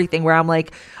and Glory thing where I'm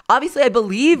obviously I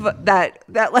believe that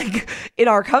in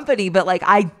our company, but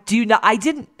I do not. I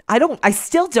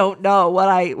still don't know what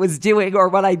I was doing or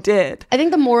what I did. I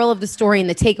think the moral of the story and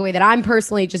the takeaway that I'm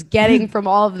personally just getting from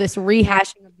all of this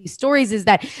rehashing of these stories is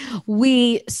that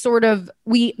we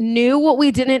knew what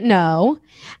we didn't know,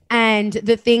 and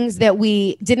the things that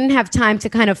we didn't have time to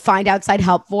kind of find outside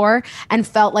help for, and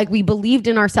felt like we believed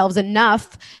in ourselves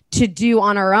enough to do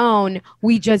on our own,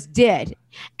 we just did.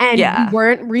 And we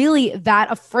weren't really that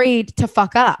afraid to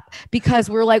fuck up because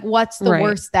we're what's the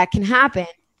worst that can happen?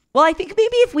 Well, I think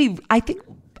maybe I think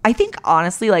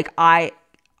honestly, I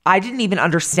didn't even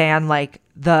understand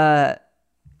the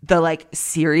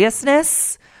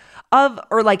seriousness of,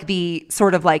 or the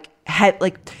sort of head,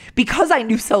 because I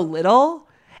knew so little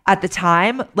at the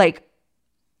time,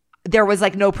 there was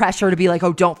no pressure to be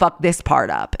oh, don't fuck this part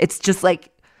up. It's just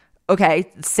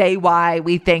okay, say why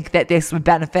we think that this would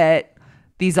benefit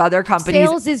these other companies.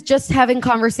 Sales is just having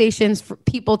conversations for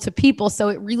people to people. So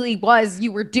it really was,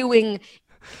 you were doing,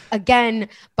 again,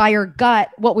 by your gut,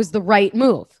 what was the right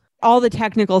move. All the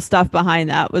technical stuff behind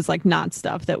that was not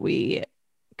stuff that we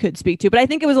could speak to, but I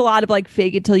think it was a lot of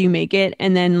fake it till you make it,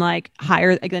 and then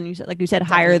hire, then you said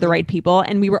hire the right people.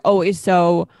 And we were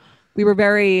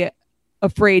very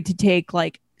afraid to take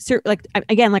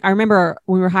again, I remember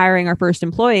when we were hiring our first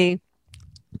employee,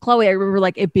 Chloe, I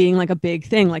remember it being a big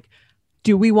thing,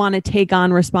 do we want to take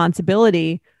on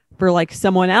responsibility for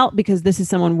someone else, because this is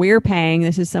someone we're paying,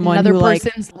 this is someone another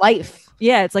person's life.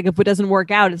 Yeah, it's if it doesn't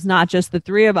work out, it's not just the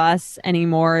three of us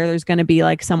anymore. There's going to be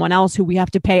someone else who we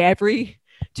have to pay every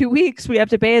 2 weeks. We have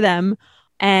to pay them.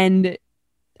 And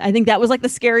I think that was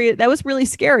that was really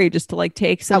scary, just to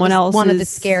take someone else's, one of the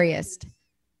scariest,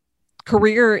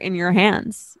 career in your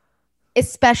hands.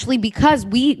 Especially because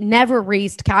we never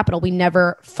raised capital. We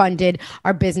never funded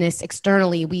our business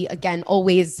externally. We, again,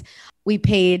 always we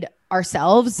paid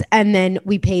ourselves, and then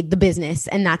we paid the business.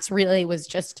 And that's really was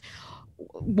just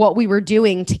what we were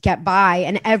doing to get by.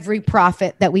 And every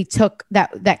profit that we took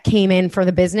that came in for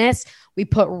the business, we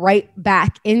put right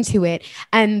back into it.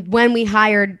 And when we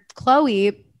hired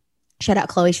Chloe, shout out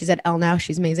Chloe, she's at Elle now,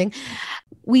 she's amazing.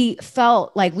 We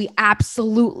felt like we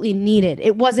absolutely needed.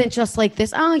 It wasn't just like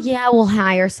this, oh yeah, we'll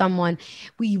hire someone.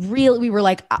 We were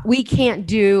like, we can't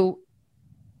do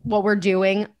what we're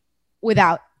doing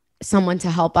without someone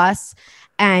to help us.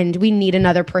 And we need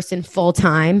another person full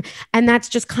time. And that's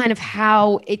just kind of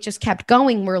how it just kept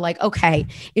going. We're like, okay,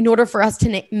 in order for us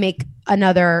to make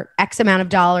another X amount of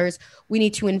dollars, we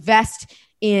need to invest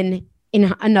in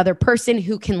another person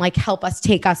who can like help us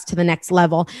take us to the next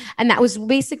level. And that was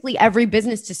basically every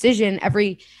business decision,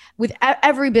 every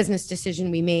business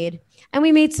decision we made. And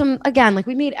we made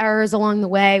we made errors along the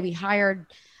way. We hired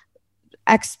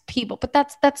X people, but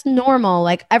that's normal.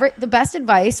 Like the best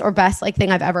advice or best like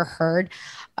thing I've ever heard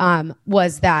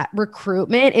was that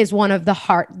recruitment is one of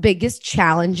the biggest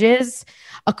challenges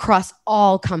across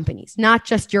all companies, not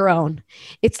just your own.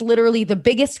 It's literally the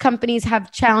biggest companies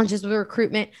have challenges with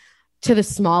recruitment to the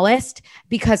smallest,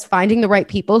 because finding the right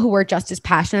people who are just as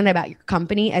passionate about your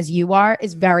company as you are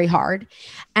is very hard.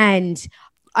 And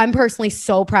I'm personally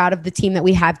so proud of the team that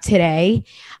we have today.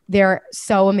 They're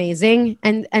so amazing.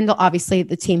 And obviously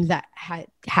the team that had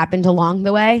happened along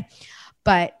the way,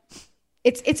 but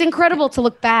it's incredible to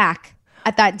look back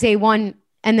at that day one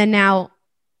and then now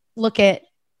look at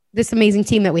this amazing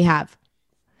team that we have.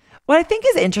 What I think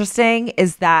is interesting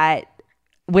is that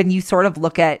when you sort of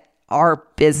look at our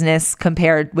business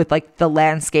compared with like the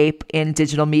landscape in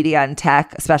digital media and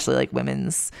tech, especially like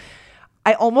women's,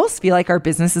 I almost feel like our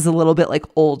business is a little bit like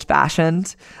old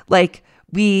fashioned. Like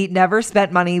we never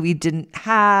spent money we didn't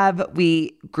have.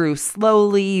 We grew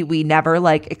slowly. We never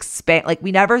like expand, like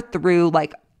we never threw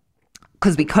like,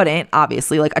 because we couldn't,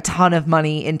 obviously, like a ton of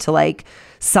money into like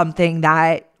something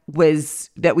that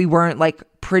we weren't like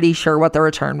pretty sure what the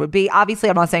return would be. Obviously,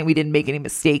 I'm not saying we didn't make any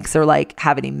mistakes or like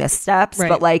have any missteps, right,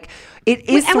 but like it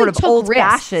is sort of old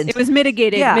fashioned. It was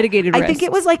mitigated risk. I think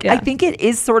it was like, I think it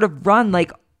is sort of run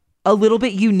like a little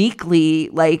bit uniquely,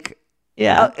 like,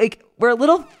 like we're a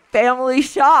little family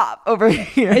shop over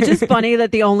here. It's just funny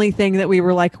that the only thing that we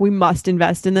were like, we must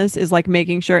invest in this is like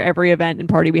making sure every event and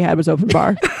party we had was open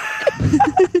bar.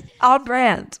 On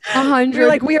brand. 100%.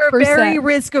 Like we are very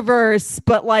risk averse,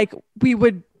 but like we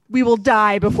will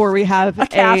die before we have an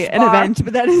event.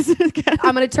 But that is,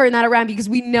 I'm going to turn that around because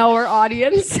we know our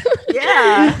audience.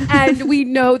 Yeah. And we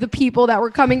know the people that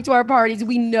were coming to our parties.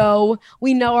 We know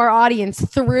our audience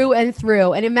through and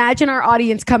through. And imagine our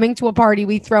audience coming to a party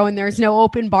we throw and there's no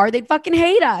open bar. They'd fucking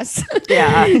hate us.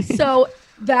 Yeah. So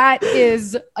that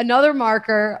is another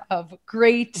marker of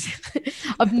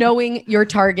knowing your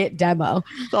target demo.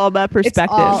 It's all about perspective.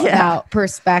 It's all about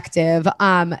perspective.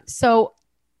 So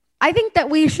I think that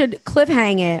we should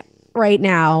cliffhang it right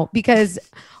now because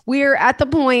we're at the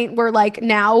point where like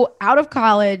now out of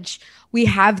college, we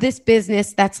have this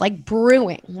business that's like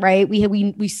brewing, right?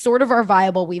 We sort of are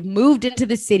viable. We've moved into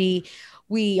the city.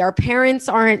 Our parents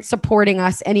aren't supporting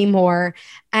us anymore.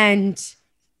 And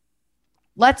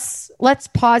let's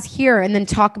pause here and then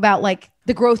talk about like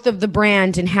the growth of the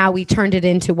brand and how we turned it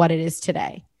into what it is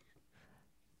today.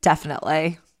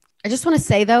 Definitely. I just want to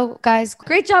say though, guys,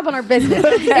 great job on our business.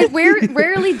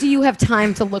 Rarely do you have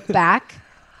time to look back,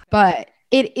 but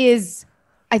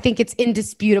I think it's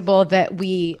indisputable that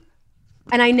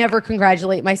and I never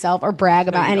congratulate myself or brag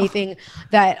about anything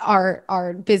that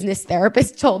our business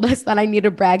therapist told us that I need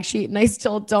a brag sheet, and I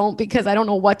still don't because I don't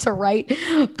know what to write,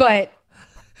 but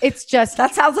it's just.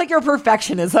 That sounds like your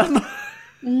perfectionism.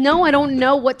 No, I don't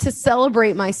know what to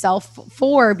celebrate myself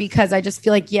for because I just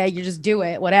feel like, yeah, you just do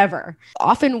it, whatever.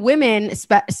 Often women,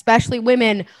 especially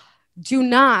women, do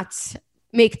not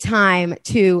make time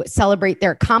to celebrate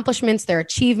their accomplishments, their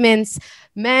achievements.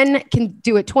 Men can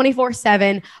do it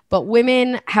 24/7, but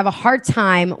women have a hard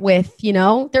time with,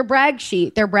 their brag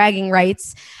sheet, their bragging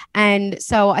rights. And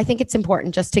so I think it's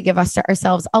important just to give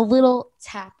ourselves a little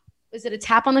tap. Is it a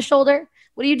tap on the shoulder?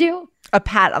 What do you do? A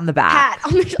pat on the back.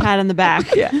 Pat on the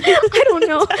back. Yeah.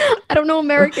 I don't know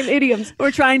American idioms.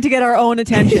 We're trying to get our own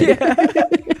attention.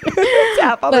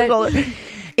 Tap on the shoulder.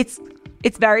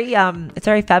 It's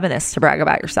very feminist to brag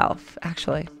about yourself,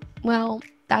 actually. Well,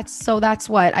 that's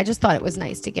what I just thought it was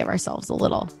nice to give ourselves a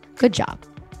little good job.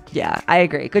 Yeah, I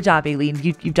agree. Good job, Aileen.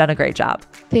 You've done a great job.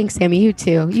 Thanks, Sammy. You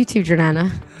too,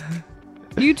 Jordana.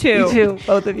 You too. You too,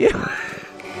 both of you.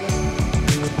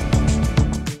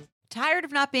 Tired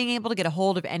of not being able to get a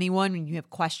hold of anyone when you have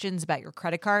questions about your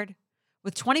credit card?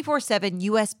 With 24/7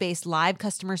 US-based live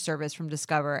customer service from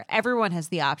Discover, everyone has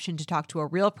the option to talk to a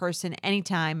real person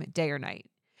anytime, day or night.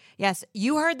 Yes,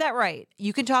 you heard that right.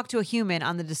 You can talk to a human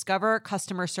on the Discover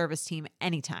customer service team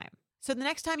anytime. So the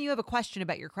next time you have a question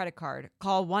about your credit card,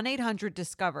 call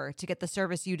 1-800-DISCOVER to get the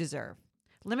service you deserve.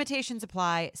 Limitations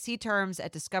apply. See terms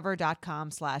at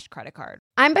discover.com/creditcard.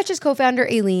 I'm Betches co-founder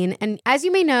Aileen, and as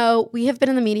you may know, we have been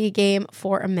in the media game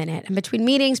for a minute. And between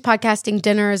meetings, podcasting,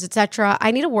 dinners, etc., I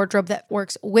need a wardrobe that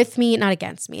works with me, not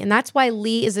against me. And that's why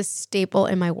Lee is a staple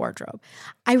in my wardrobe.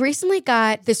 I recently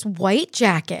got this white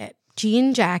jacket,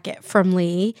 jean jacket from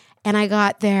Lee, and I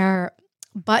got their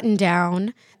button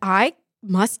down. I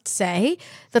must say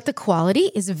that the quality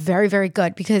is very, very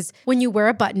good, because when you wear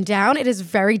a button down, it is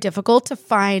very difficult to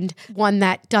find one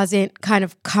that doesn't kind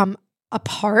of come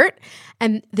apart.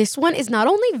 And this one is not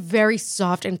only very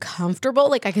soft and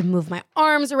comfortable, like I can move my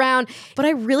arms around, but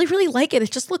I really, really like it. It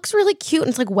just looks really cute. And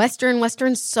it's like Western.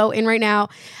 Western's so in right now.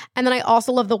 And then I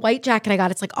also love the white jacket I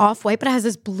got. It's like off-white, but it has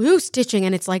this blue stitching.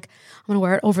 And it's like, I'm going to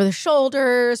wear it over the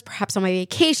shoulders, perhaps on my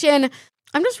vacation.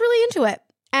 I'm just really into it.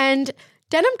 And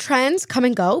denim trends come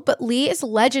and go, but Lee is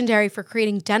legendary for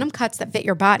creating denim cuts that fit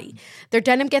your body. Their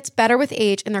denim gets better with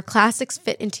age, and their classics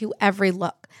fit into every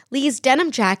look. Lee's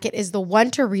denim jacket is the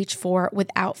one to reach for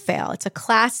without fail. It's a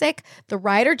classic. The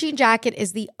Rider jean jacket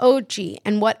is the OG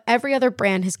and what every other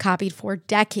brand has copied for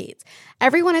decades.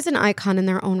 Everyone is an icon in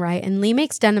their own right, and Lee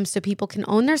makes denim so people can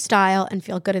own their style and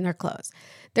feel good in their clothes.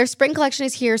 Their spring collection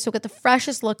is here, so get the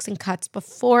freshest looks and cuts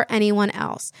before anyone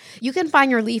else. You can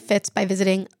find your Lee fits by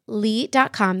visiting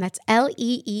lee.com. That's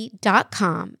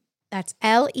Lee.com. That's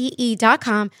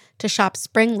Lee.com to shop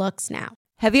spring looks now.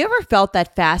 Have you ever felt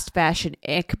that fast fashion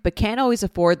ick but can't always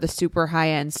afford the super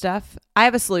high-end stuff? I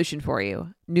have a solution for you.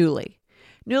 Nuuly.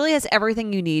 Nuuly has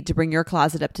everything you need to bring your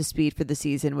closet up to speed for the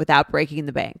season without breaking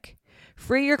the bank.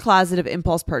 Free your closet of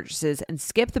impulse purchases and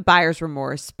skip the buyer's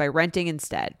remorse by renting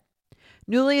instead.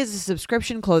 Nuuly is a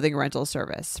subscription clothing rental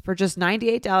service. For just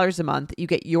 $98 a month, you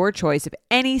get your choice of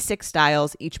any 6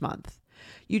 styles each month.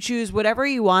 You choose whatever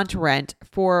you want to rent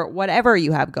for whatever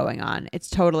you have going on. It's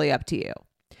totally up to you.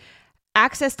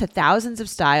 Access to thousands of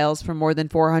styles from more than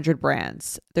 400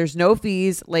 brands. There's no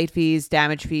fees, late fees,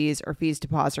 damage fees, or fees to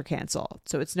pause or cancel.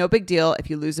 So it's no big deal if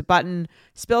you lose a button,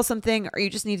 spill something, or you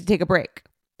just need to take a break.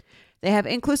 They have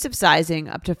inclusive sizing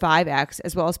up to 5X,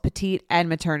 as well as petite and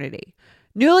maternity.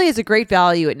 Nuuly is a great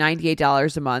value at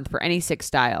 $98 a month for any 6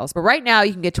 styles. But right now,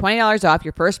 you can get $20 off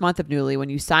your first month of Nuuly when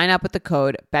you sign up with the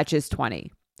code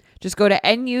BETCHES20. Just go to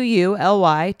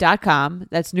NUULY.com,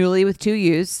 that's Nuuly with 2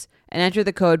 U's, and enter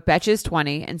the code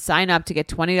BETCHES20 and sign up to get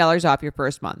 $20 off your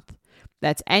first month.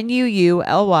 That's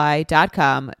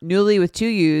NUULY.com, Nuuly with 2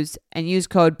 U's, and use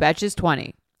code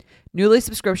BETCHES20. Nuuly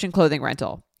subscription clothing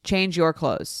rental. Change your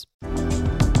clothes.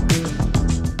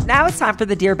 Now it's time for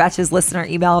the Dear Betches listener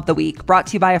email of the week, brought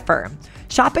to you by Affirm.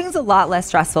 Shopping's a lot less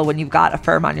stressful when you've got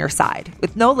Affirm on your side.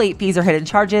 With no late fees or hidden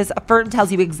charges, Affirm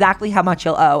tells you exactly how much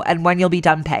you'll owe and when you'll be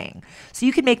done paying. So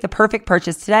you can make the perfect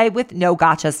purchase today with no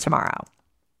gotchas tomorrow.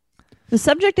 The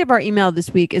subject of our email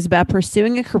this week is about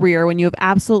pursuing a career when you have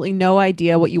absolutely no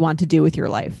idea what you want to do with your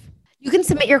life. You can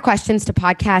submit your questions to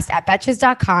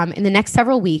podcast@betches.com. In the next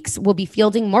several weeks, we'll be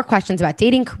fielding more questions about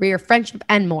dating, career, friendship,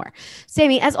 and more.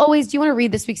 Sammy, as always, do you want to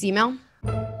read this week's email?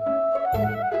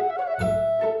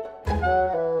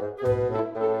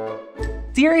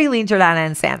 Dear Aileen, Jordana,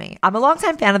 and Sammy, I'm a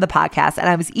longtime fan of the podcast, and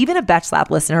I was even a Betch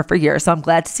Slap listener for years, so I'm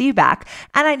glad to see you back,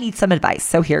 and I need some advice,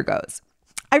 so here goes.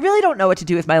 I really don't know what to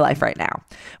do with my life right now.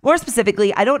 More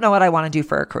specifically, I don't know what I want to do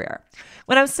for a career.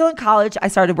 When I was still in college, I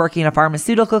started working in a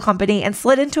pharmaceutical company and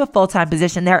slid into a full-time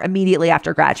position there immediately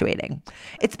after graduating.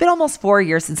 It's been almost 4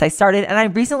 years since I started, and I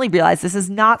recently realized this is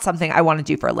not something I want to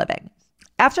do for a living.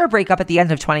 After a breakup at the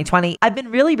end of 2020, I've been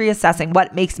really reassessing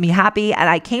what makes me happy, and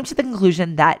I came to the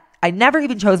conclusion that I never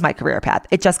even chose my career path.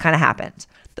 It just kind of happened.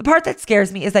 The part that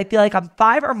scares me is I feel like I'm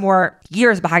 5 or more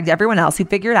years behind everyone else who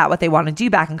figured out what they want to do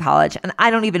back in college, and I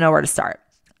don't even know where to start.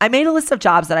 I made a list of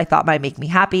jobs that I thought might make me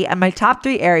happy, and my top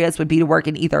 3 areas would be to work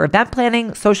in either event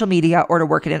planning, social media, or to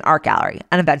work in an art gallery,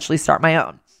 and eventually start my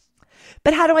own.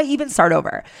 But how do I even start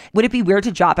over? Would it be weird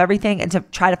to drop everything and to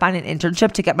try to find an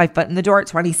internship to get my foot in the door at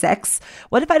 26?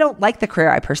 What if I don't like the career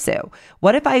I pursue?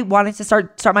 What if I wanted to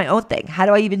start my own thing? How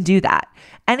do I even do that?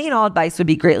 Any and all advice would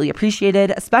be greatly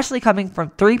appreciated, especially coming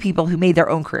from 3 people who made their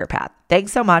own career path.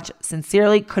 Thanks so much.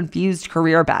 Sincerely, Confused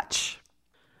Career Betch.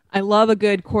 I love a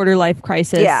good quarter life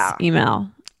crisis email.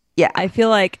 Yeah. I feel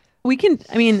like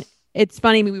it's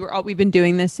funny. We've been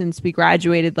doing this since we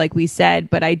graduated, like we said,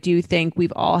 but I do think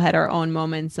we've all had our own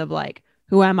moments of like,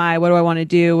 who am I? What do I want to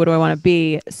do? What do I want to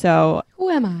be? So who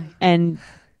am I? And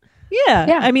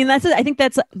Yeah. I mean, I think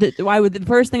that's the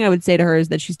first thing I would say to her is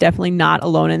that she's definitely not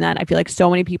alone in that. I feel like so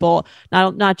many people,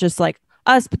 not just like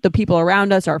us, but the people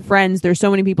around us, our friends, there's so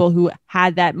many people who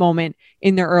had that moment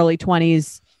in their early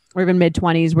 20s or even mid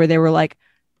 20s where they were like,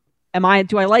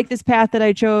 do I like this path that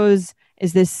I chose?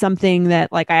 Is this something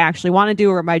that like I actually want to do,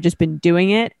 or have I just been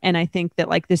doing it? And I think that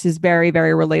like this is very,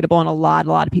 very relatable, and a lot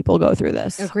of people go through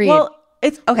this. Agreed. Well,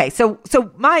 it's okay. So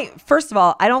first of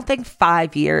all, I don't think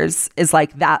 5 years is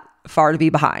like that far to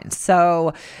be behind.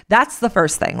 So that's the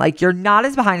first thing. Like, you're not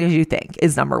as behind as you think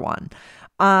is number one.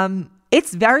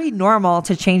 It's very normal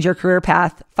to change your career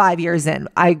path 5 years in.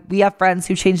 We have friends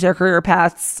who change their career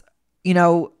paths,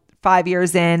 5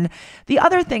 years in. The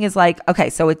other thing is like, okay,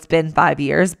 so it's been 5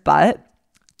 years, but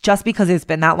just because it's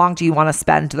been that long, do you want to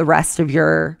spend the rest of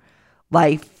your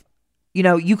life?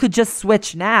 You could just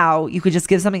switch now. You could just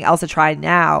give something else a try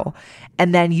now.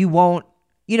 And then you won't,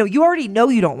 you already know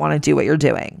you don't want to do what you're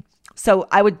doing. So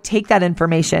I would take that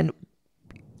information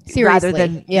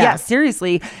seriously,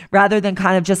 seriously, rather than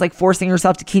kind of just like forcing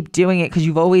yourself to keep doing it because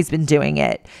you've always been doing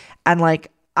it. And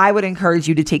like, I would encourage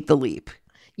you to take the leap.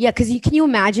 Yeah, because can you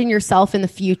imagine yourself in the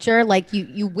future? Like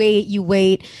you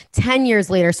wait 10 years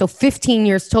later, so 15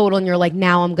 years total, and you're like,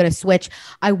 now I'm going to switch.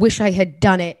 I wish I had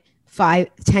done it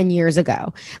 5-10 years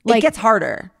ago. Like, it gets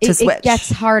harder to switch. It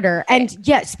gets harder. And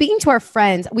yeah, speaking to our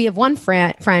friends, we have one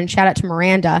friend, shout out to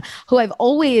Miranda, who I've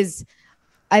always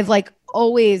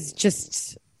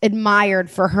just admired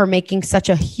for her making such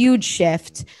a huge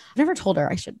shift. I've never told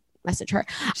her. I should message her.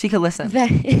 She could listen.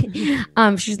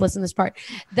 She's listened to this part.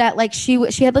 That like she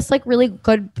had this like really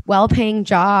good, well-paying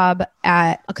job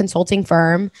at a consulting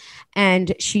firm,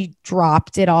 and she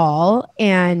dropped it all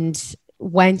and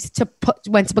went to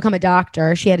become a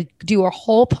doctor. She had to do her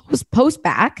whole post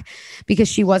back because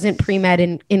she wasn't pre-med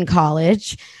in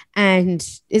college, and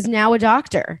is now a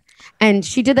doctor. And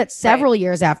she did that several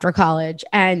years after college,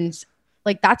 and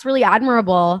like that's really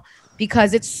admirable,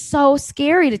 because it's so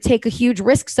scary to take a huge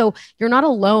risk. So you're not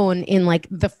alone in like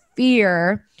the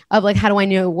fear of like, how do I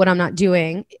know what I'm not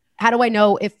doing? How do I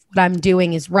know if what I'm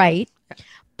doing is right?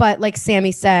 But like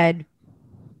Sammy said,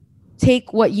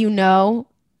 take what you know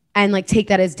and like take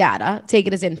that as data, take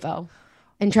it as info,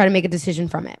 and try to make a decision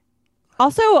from it.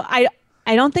 Also, I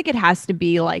don't think it has to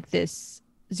be like this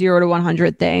 0 to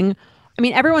 100 thing. I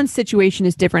mean, everyone's situation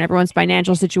is different. Everyone's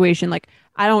financial situation. Like,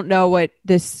 I don't know what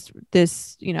this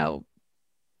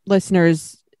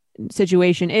listener's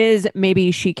situation is.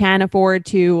 Maybe she can afford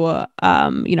to,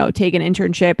 take an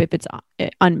internship if it's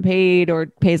unpaid or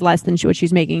pays less than what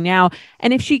she's making now.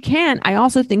 And if she can, I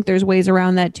also think there's ways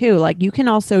around that too. Like, you can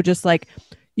also just like,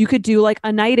 you could do like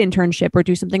a night internship or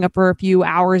do something up for a few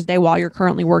hours a day while you're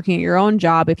currently working at your own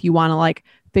job. If you want to like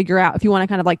figure out, if you want to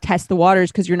kind of like test the waters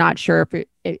because you're not sure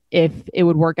if it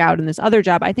would work out in this other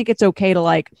job. I think it's okay to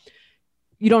like,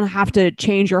 you don't have to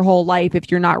change your whole life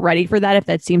if you're not ready for that, if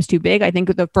that seems too big. I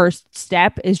think the first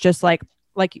step is just like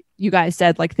you guys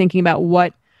said, like thinking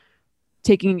about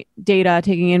taking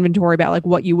inventory about like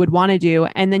what you would want to do.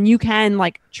 And then you can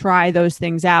like try those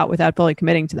things out without fully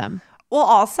committing to them. Well,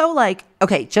 also like,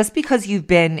 okay, just because you've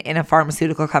been in a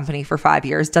pharmaceutical company for 5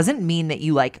 years doesn't mean that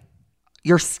you like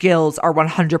your skills are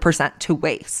 100% to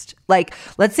waste. Like,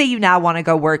 let's say you now want to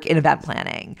go work in event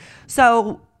planning.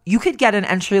 So you could get an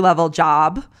entry-level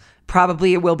job.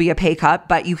 Probably it will be a pay cut,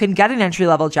 but you can get an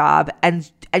entry-level job and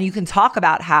you can talk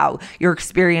about how your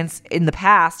experience in the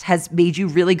past has made you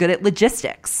really good at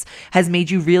logistics, has made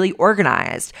you really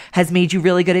organized, has made you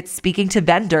really good at speaking to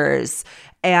vendors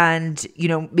and,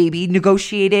 maybe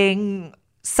negotiating.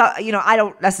 So, I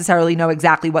don't necessarily know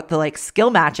exactly what the like skill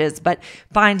match is, but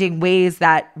finding ways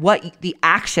that what the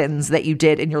actions that you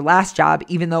did in your last job,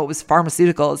 even though it was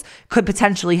pharmaceuticals, could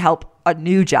potentially help a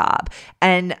new job.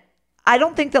 And I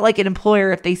don't think that like an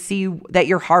employer, if they see that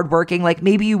you're hardworking, like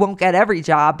maybe you won't get every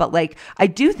job, but like I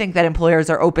do think that employers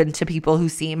are open to people who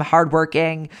seem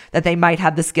hardworking, that they might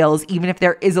have the skills, even if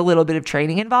there is a little bit of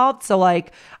training involved. So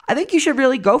like, I think you should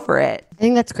really go for it. I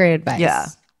think that's great advice. Yeah.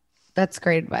 That's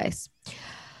great advice.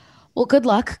 Well, good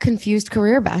luck, Confused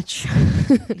Career Batch.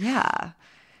 Yeah.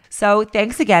 So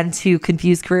thanks again to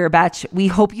Confused Career Batch. We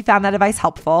hope you found that advice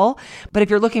helpful. But if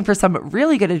you're looking for some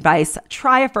really good advice,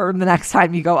 try Affirm the next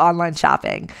time you go online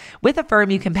shopping. With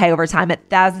Affirm, you can pay over time at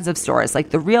thousands of stores like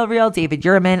The RealReal, David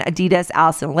Yurman, Adidas,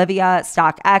 Alice & Olivia,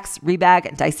 StockX, Rebag,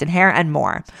 and Dyson Hair, and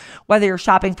more. Whether you're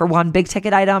shopping for one big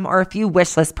ticket item or a few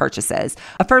wish list purchases,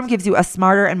 Affirm gives you a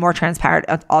smarter and more transparent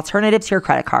alternative to your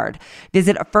credit card.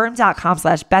 Visit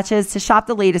affirm.com/betches to shop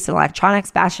the latest in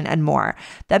electronics, fashion, and more.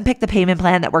 Then pick the payment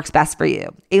plan that works best for you.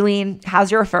 Aileen,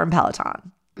 how's your Affirm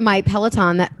Peloton? My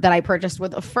Peloton that I purchased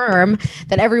with Affirm,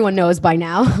 that everyone knows by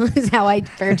now is how I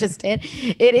purchased it.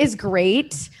 It is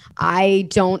great. I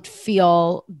don't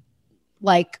feel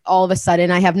like all of a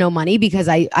sudden I have no money because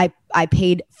I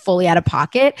paid fully out of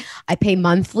pocket. I pay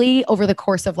monthly over the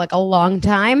course of like a long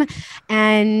time.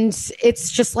 And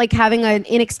it's just like having an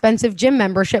inexpensive gym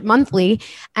membership monthly,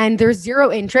 and there's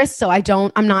zero interest. So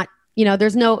I'm not,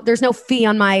 there's no fee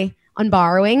on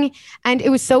borrowing, and it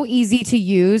was so easy to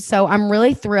use. So I'm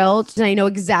really thrilled, and I know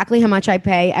exactly how much I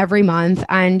pay every month,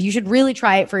 and you should really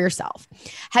try it for yourself.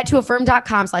 Head to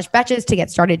affirm.com/betches to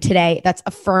get started today. That's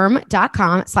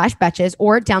affirm.com/betches,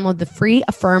 or download the free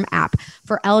Affirm app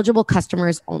for eligible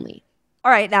customers only.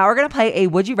 All right, now we're going to play a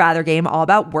Would You Rather game all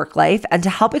about work life. And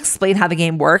to help explain how the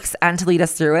game works and to lead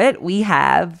us through it, we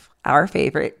have our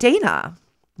favorite Dana.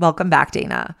 Welcome back,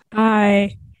 Dana.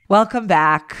 Hi. Welcome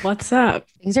back. What's up?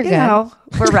 Things are good.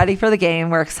 We're ready for the game.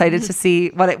 We're excited to see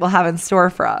what it will have in store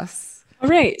for us. All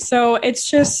right. So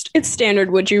it's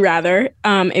standard Would You Rather.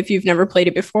 If you've never played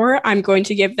it before, I'm going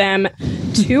to give them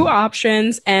 2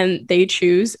 options, and they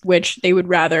choose which they would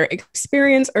rather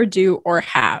experience or do or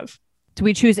have. Do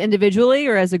we choose individually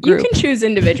or as a group? You can choose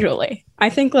individually. I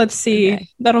think, let's see, Okay.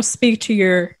 That'll speak to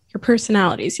your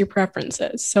personalities, your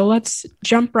preferences. So let's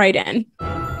jump right in.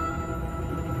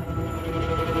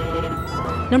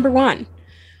 Number 1,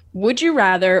 would you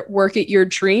rather work at your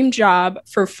dream job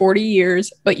for 40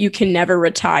 years, but you can never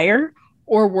retire,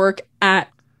 or work at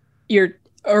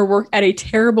a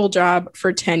terrible job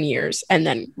for 10 years and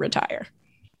then retire?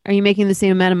 Are you making the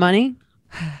same amount of money?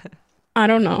 I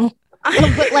don't know.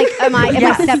 But like, am I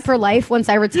set for life once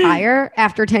I retire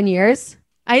after 10 years?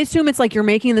 I assume it's like you're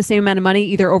making the same amount of money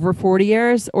either over 40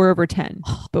 years or over 10,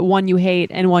 but one you hate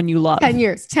and one you love. 10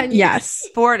 years. 10 years. Yes.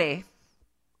 40.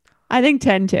 I think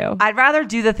 10 too. I'd rather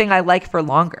do the thing I like for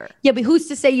longer. Yeah, but who's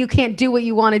to say you can't do what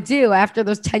you want to do after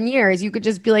those 10 years? You could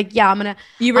just be like, yeah,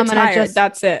 You retire.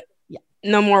 That's it.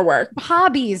 No more work.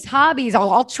 Hobbies.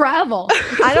 I'll travel.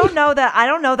 I don't know that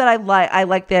I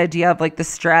like the idea of like the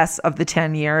stress of the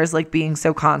 10 years, like being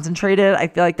so concentrated. I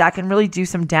feel like that can really do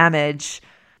some damage.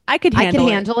 I could handle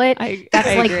it. That's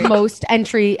I like agree. most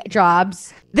entry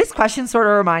jobs. This question sort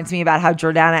of reminds me about how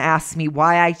Jordana asked me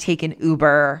why I take an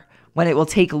Uber when it will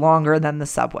take longer than the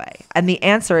subway. And the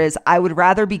answer is I would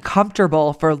rather be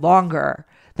comfortable for longer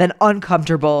than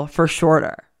uncomfortable for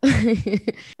shorter.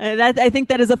 I think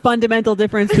that is a fundamental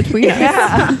difference between us.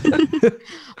 Yeah.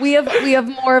 We have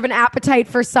more of an appetite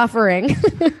for suffering.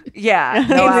 Yeah.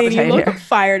 No I mean, you appetite look here.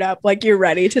 fired up, like you're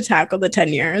ready to tackle the 10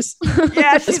 years.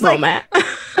 Yeah, This she's like, moment.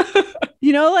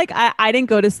 Like I didn't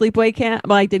go to sleepaway camp.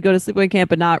 Well, I did go to sleepaway camp,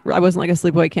 but I wasn't like a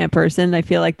sleepaway camp person. I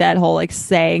feel like that whole like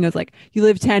saying was like, you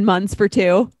live 10 months for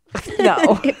 2. no.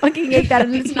 I fucking hate that,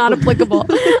 and it's not applicable.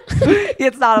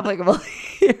 It's not applicable.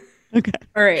 Okay.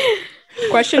 All right.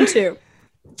 Question 2.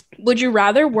 Would you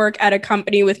rather work at a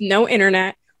company with no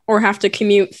internet or have to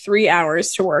commute 3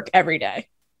 hours to work every day?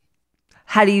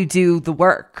 How do you do the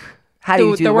work? How do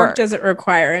you do the work? work doesn't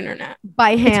require internet.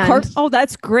 By hand. Oh,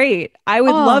 that's great. I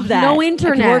would love that. no I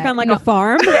internet. could work on like a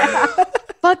farm.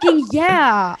 Fucking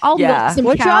yeah. I'll Yeah. milk some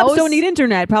What cows. jobs don't need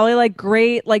internet? Probably like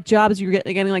great like jobs you're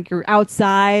getting like you're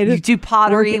outside. You do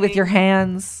pottery working. with your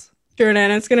hands.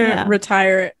 Jordana's going to Yeah.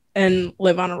 retire and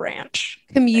live on a ranch.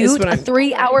 Is Commute what a I'm-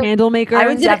 3-hour. Handle maker. I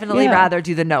would Is it- definitely yeah. rather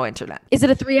do the no internet. Is it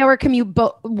a 3-hour commute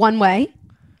one way?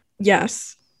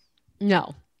 Yes.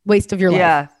 No. Waste of your life.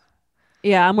 Yeah.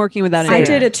 Yeah, I'm working without I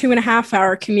internet. did a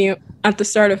 2.5-hour commute at the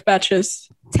start of Betches.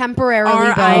 Temporarily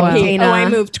R.I.P. Dana. Oh, I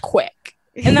moved quick.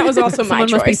 And that was also my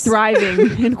Someone must be choice.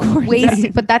 thriving in quarantine.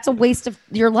 Waste, but that's a waste of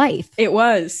your life. It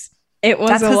was. It was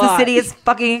That's a because lot. the city is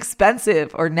fucking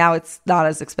expensive, or now it's not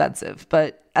as expensive,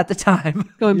 but at the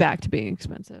time. Going back to being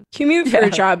expensive. Commute for a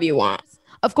job you want.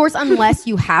 Of course, unless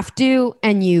you have to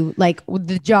and you like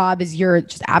the job is your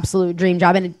just absolute dream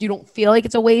job and you don't feel like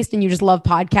it's a waste and you just love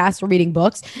podcasts or reading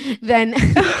books, then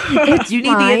it's You need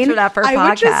fine. the internet for I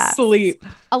would just podcasts. sleep.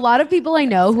 A lot of people I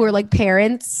know who are like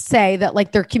parents say that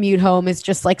like their commute home is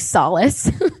just like solace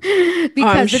because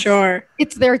I'm it's, sure.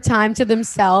 it's their time to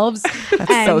themselves.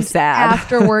 That's so sad.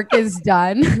 After work is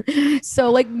done.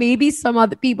 So like maybe some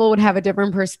other people would have a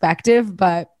different perspective,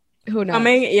 but who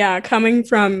knows? Coming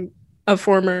from a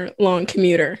former long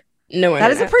commuter. No,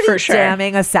 That is a internet, pretty for sure.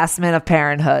 damning assessment of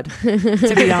parenthood,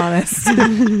 to be honest.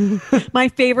 My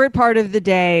favorite part of the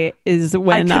day is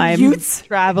when I'm commute.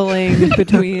 traveling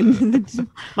between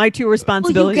my 2 Well,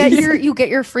 responsibilities. you get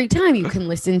your free time. You can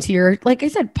listen to your, like I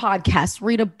said, podcast,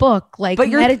 read a book, like But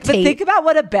meditate. think about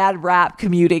what a bad rap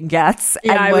commuting gets,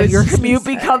 Yeah, I and when was your just commute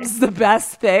gonna say. becomes the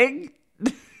best thing.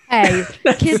 Hey,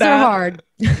 kids are sad. hard.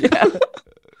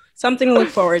 Something to look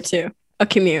forward to. a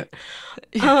commute.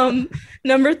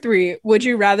 Number 3, would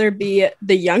you rather be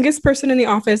the youngest person in the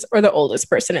office or the oldest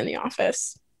person in the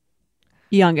office?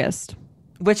 Youngest.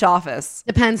 Which office?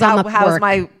 Depends on the how's work.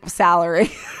 my salary?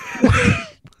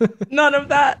 None of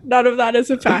that is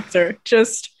a factor.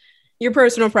 Just your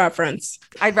personal preference.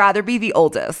 I'd rather be the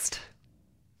oldest.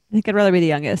 I think I'd rather be the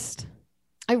youngest.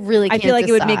 I really can't I feel like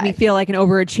it would make me decide. feel like an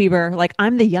overachiever. Like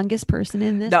I'm the youngest person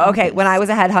in this. No, okay. office. When I was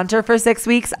a headhunter for 6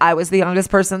 weeks, I was the youngest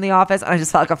person in the office, and I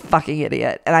just felt like a fucking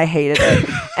idiot, and I hated it.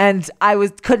 And I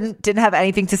didn't have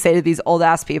anything to say to these old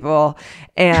ass people,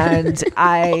 and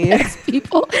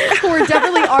people who are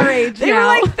definitely our age they now.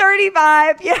 were like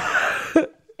 35. Yeah.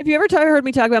 If you ever heard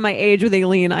me talk about my age with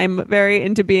Aileen, I'm very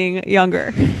into being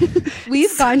younger.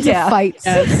 We've gone to fights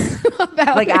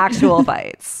about like it. actual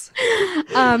fights.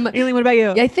 Aileen, what about you?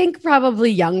 I think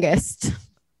probably youngest.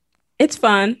 It's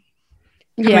fun.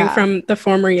 Coming from the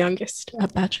former youngest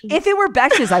at Betches. If it were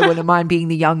Betches, I wouldn't mind being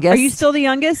the youngest. Are you still the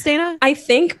youngest, Dana? I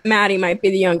think Maddie might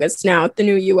be the youngest now, the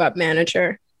new UP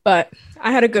manager, but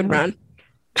I had a good run.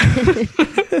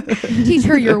 Teach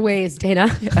her your ways,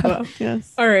 Dana. Yeah.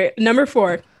 Yes. All right. Number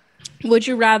 4. Would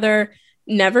you rather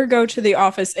never go to the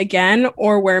office again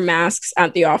or wear masks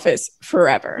at the office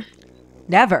forever?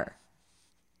 Never.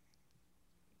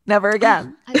 Never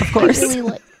again. Of course.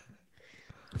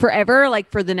 Forever,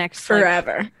 like for the next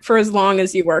Forever. For as long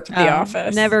as you work at the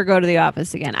office. Never go to the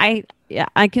office again.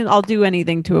 I'll do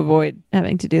anything to avoid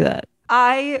having to do that.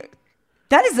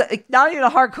 That is not even a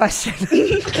hard question.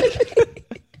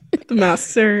 The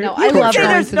masks are. No, I love going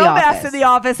There's to no the masks office. in the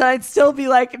office, and I'd still be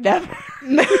like, never.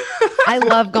 I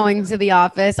love going to the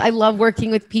office. I love working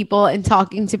with people and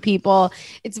talking to people.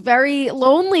 It's very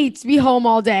lonely to be home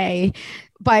all day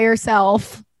by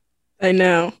yourself. I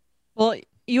know. Well,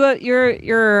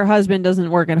 your husband doesn't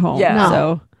work at home, Yeah. No.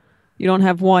 so you don't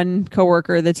have one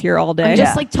coworker that's here all day. I'm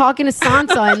just like talking to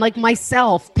Sansa and like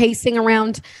myself pacing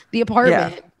around the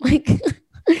apartment. Like,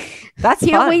 That's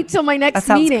can't fun. wait till my That next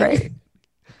sounds meeting. great.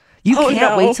 You Oh, can't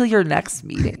no. wait till your next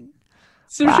meeting.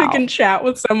 So Wow. she can chat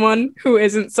with someone who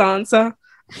isn't Sansa.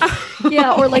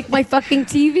 Yeah, or like my fucking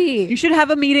TV. You should have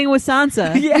a meeting with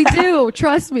Sansa. We do.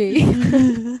 Trust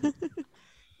me.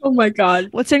 Oh my God.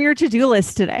 What's on your to-do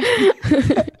list today?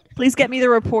 Please get me the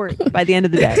report by the end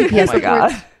of the day. Yes, Oh my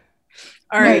God.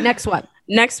 All right, right. next one.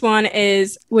 Next one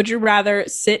is, would you rather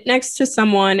sit next to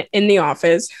someone in the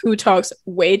office who talks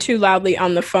way too loudly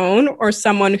on the phone or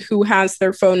someone who has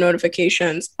their phone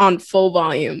notifications on full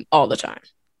volume all the time?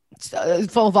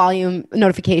 Full volume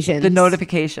notifications. The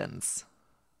notifications.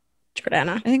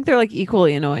 Jordana. I think they're like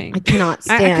equally annoying. I cannot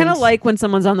stand. I kind of like when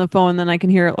someone's on the phone, then I can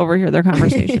overhear their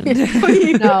conversation.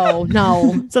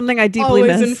 No. Something I deeply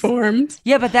Always miss. informed.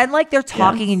 Yeah, but then like they're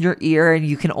talking in your ear and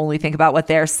you can only think about what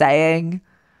they're saying.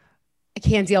 I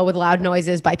can't deal with loud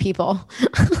noises by people.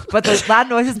 But the loud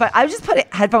noises, but I would just put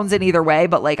headphones in either way,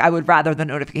 but like I would rather the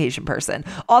notification person.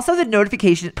 Also, the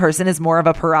notification person is more of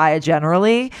a pariah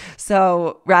generally.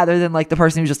 So rather than like the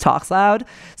person who just talks loud.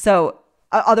 So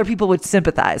other people would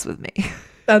sympathize with me.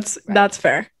 That's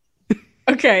fair.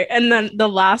 Okay. And then the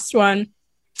last one,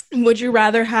 would you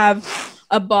rather have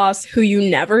a boss who you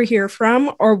never hear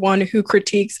from or one who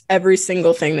critiques every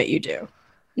single thing that you do?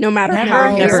 No matter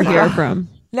how Never you're hear from.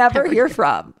 Never hear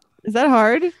from. Is that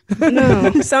hard?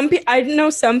 No, I know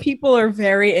some people are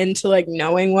very into like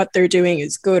knowing what they're doing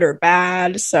is good or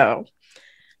bad. So,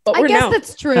 but I we're guess no.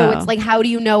 that's true. Oh. It's like, how do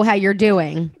you know how you're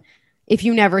doing if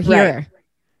you never hear? Right.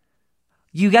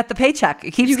 You get the paycheck.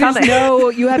 It keeps You just coming. know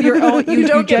you have your own. You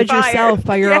don't get judge yourself fired.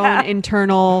 by your Yeah. own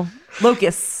internal.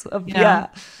 Locus of yeah.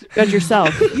 Judge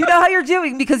yourself. You know how you're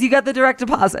doing because you got the direct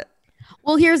deposit.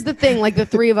 Well, here's the thing. Like the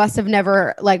three of us have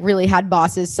never like really had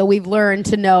bosses. So we've learned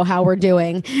to know how we're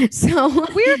doing. So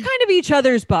We're kind of each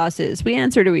other's bosses. We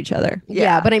answer to each other.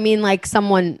 yeah, but I mean like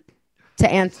someone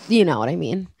to answer, you know what I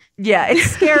mean? Yeah,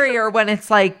 it's scarier when it's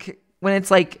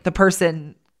like the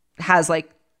person has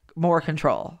like more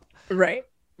control. Right.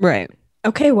 Right.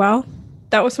 Okay. Well,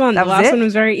 that was fun. That The was last it? one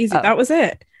was very easy. Oh. That was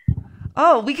it.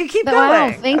 Oh, we could keep Wow,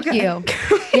 going. thank Okay. you.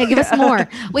 Yeah, give us more.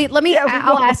 Wait, let me. Yeah, we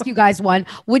I'll will. ask you guys one.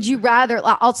 Would you rather?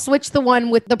 I'll switch the one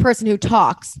with the person who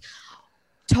talks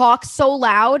so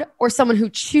loud, or someone who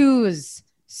chews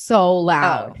so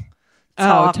loud.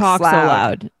 Talk so loud.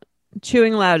 loud.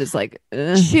 Chewing loud is like.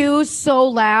 ugh. Chews so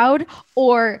loud,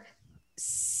 or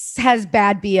has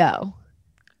bad bo.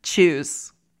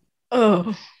 Choose.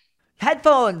 Oh,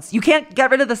 Headphones. You can't get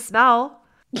rid of the smell.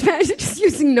 Imagine just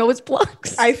using nose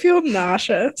plugs. I feel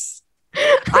nauseous.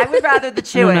 I would rather the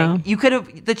chewing. know. You could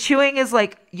have the chewing is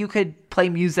like you could play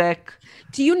music.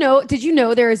 Did you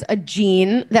know there's a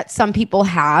gene that some people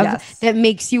have Yes. that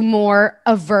makes you more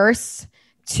averse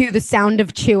to the sound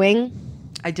of chewing.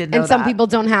 I did know and some that. people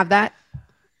don't have that.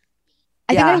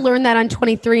 I think I learned that on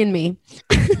 23andMe.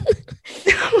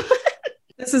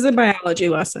 This is a biology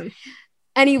lesson.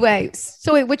 Anyway,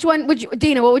 so wait, which one would you,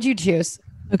 Dana, what would you choose?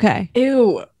 Okay.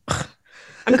 Ew.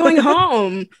 I'm going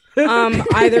home.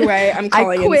 Either way, I'm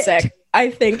calling in sick. I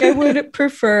think I would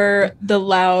prefer the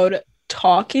loud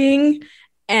talking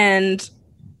and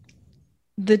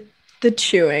the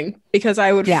chewing, because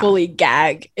I would fully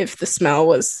gag if the smell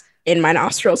was in my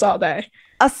nostrils all day.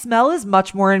 A smell is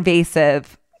much more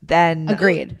invasive than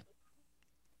Agreed.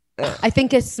 I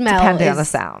think a smell depending is on the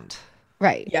sound.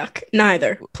 Right. Yuck.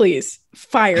 Neither. Please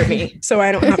fire me so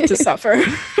I don't have to suffer.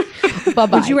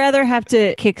 Bye-bye. Would you rather have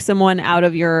to kick someone out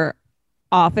of your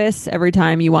office every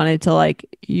time you wanted to like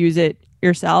use it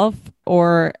yourself,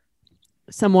 or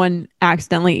someone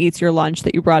accidentally eats your lunch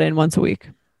that you brought in once a week?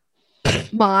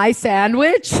 My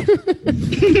sandwich?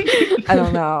 I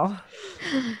don't know.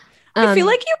 I feel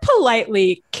like you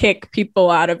politely kick people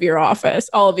out of your office.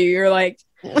 All of you. You're like,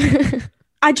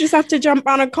 I just have to jump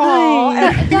on a call.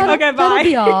 Okay, That'll bye.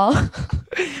 be all.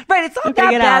 Right. It's not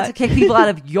that bad to kick people out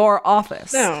of your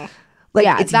office. No. Like,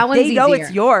 Yeah, it's, that one's they know easier.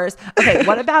 it's yours. Okay.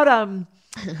 What about,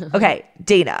 okay,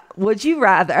 Dana, would you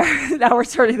rather, now we're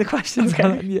starting the questions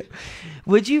on you.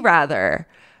 Would you rather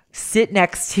sit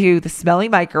next to the smelly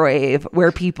microwave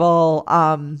where people,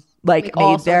 like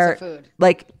all made sorts their, of food.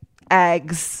 like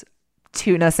eggs,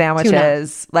 tuna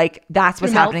sandwiches, like that's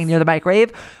what's Tuna happening melts? near the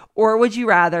microwave? Or would you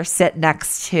rather sit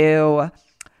next to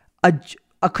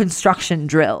a construction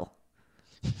drill?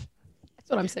 That's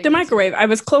what I'm saying. The microwave. I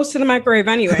was close to the microwave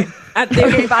anyway. At the,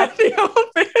 at the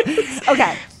office.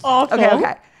 Okay. Awful.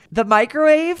 Okay. The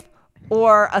microwave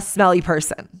or a smelly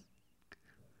person?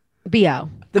 BO.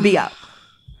 The BO.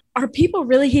 Are people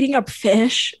really heating up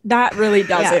fish? That really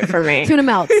does it for me. Tuna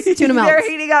melts. Tuna melts. They're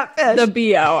heating up fish. The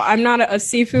BO. I'm not a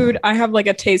seafood. I have like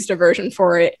a taste aversion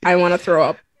for it. I want to throw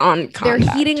up on contact.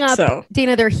 They're heating up, So.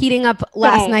 Dana, they're heating up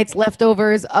last night's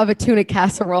leftovers of a tuna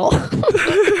casserole.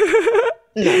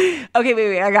 Okay,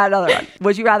 wait. I got another one.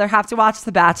 Would you rather have to watch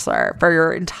The Bachelor for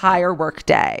your entire work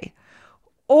day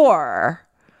or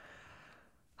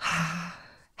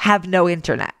have no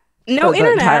internet? No for the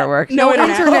internet. entire work? No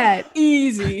internet.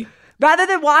 Easy. Rather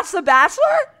than watch The Bachelor?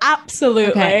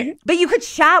 Absolutely. Okay. But you could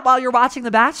chat while you're watching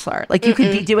The Bachelor. Like you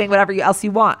could be doing whatever else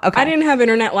you want. Okay. I didn't have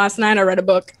internet last night. I read a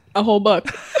book, a whole book.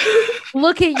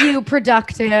 Look at you,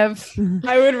 productive.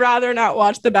 I would rather not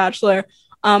watch The Bachelor.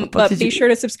 But did be you- sure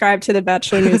to subscribe to the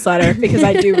Bachelor newsletter because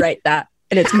I do write that.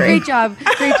 And it's great. Great job.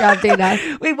 Great job, Dana.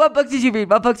 Wait, what book did you read?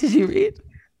 What book did you read?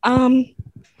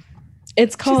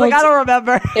 It's She's called like, I don't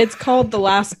remember. It's called The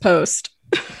Last Post.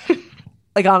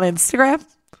 Like on Instagram?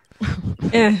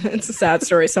 It's a sad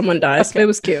story. Someone dies. It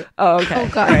was cute. Oh, okay. Oh,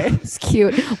 God. It's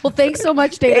cute. Well, thanks so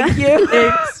much, Dana. Thank you.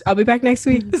 Thanks. I'll be back next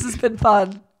week. This has been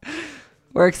fun.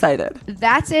 We're excited.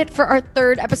 That's it for our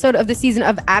third episode of the season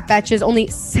of At Betches. Only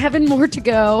 7 more to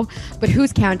go, but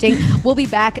who's counting? We'll be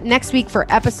back next week for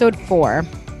episode 4.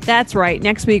 That's right.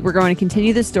 Next week, we're going to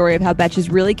continue the story of how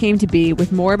Betches really came to be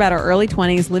with more about our early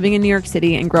 20s, living in New York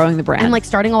City and growing the brand. And like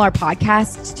starting all our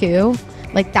podcasts too.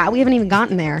 Like that, we haven't even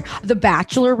gotten there. The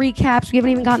Bachelor recaps, we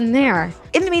haven't even gotten there.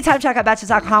 In the meantime, check out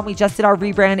Betches.com. We just did our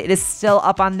rebrand. It is still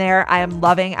up on there. I am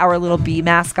loving our little bee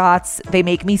mascots. They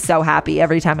make me so happy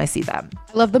every time I see them.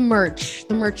 I love the merch.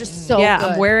 The merch is so yeah, good.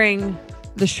 I'm wearing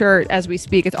the shirt as we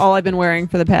speak. It's all I've been wearing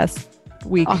for the past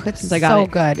week Oh, it's since I got so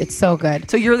it. good. It's so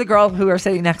good. So you're the girl who are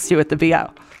sitting next to you at the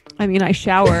BO. I mean, I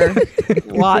shower,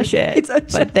 wash it, It's a but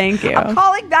joke. thank you. I'm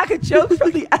calling back a joke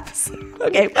from the episode.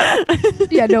 Okay.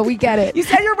 Yeah, no, we get it. You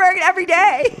said you're wearing it every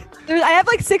day. I have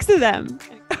like 6 of them.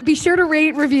 Be sure to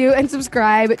rate, review, and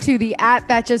subscribe to the At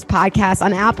Betches podcast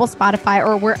on Apple, Spotify,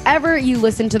 or wherever you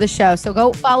listen to the show. So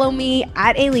go follow me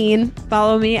at Aileen.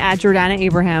 Follow me at Jordana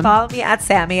Abraham. Follow me at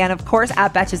Sammy and, of course,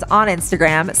 at Betches on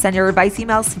Instagram. Send your advice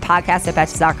emails to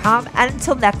podcast@betches.com. And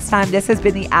until next time, this has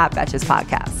been the At Betches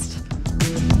podcast.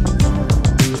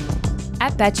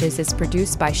 At Betches is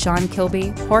produced by Sean Kilby,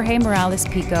 Jorge Morales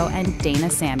Pico, and Dana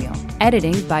Samuel.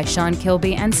 Editing by Sean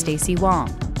Kilby and Stacey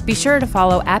Wong. Be sure to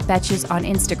follow At Betches on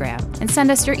Instagram and send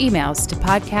us your emails to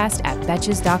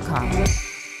podcast@betches.com.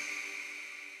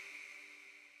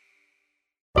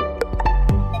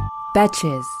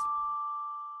 Betches.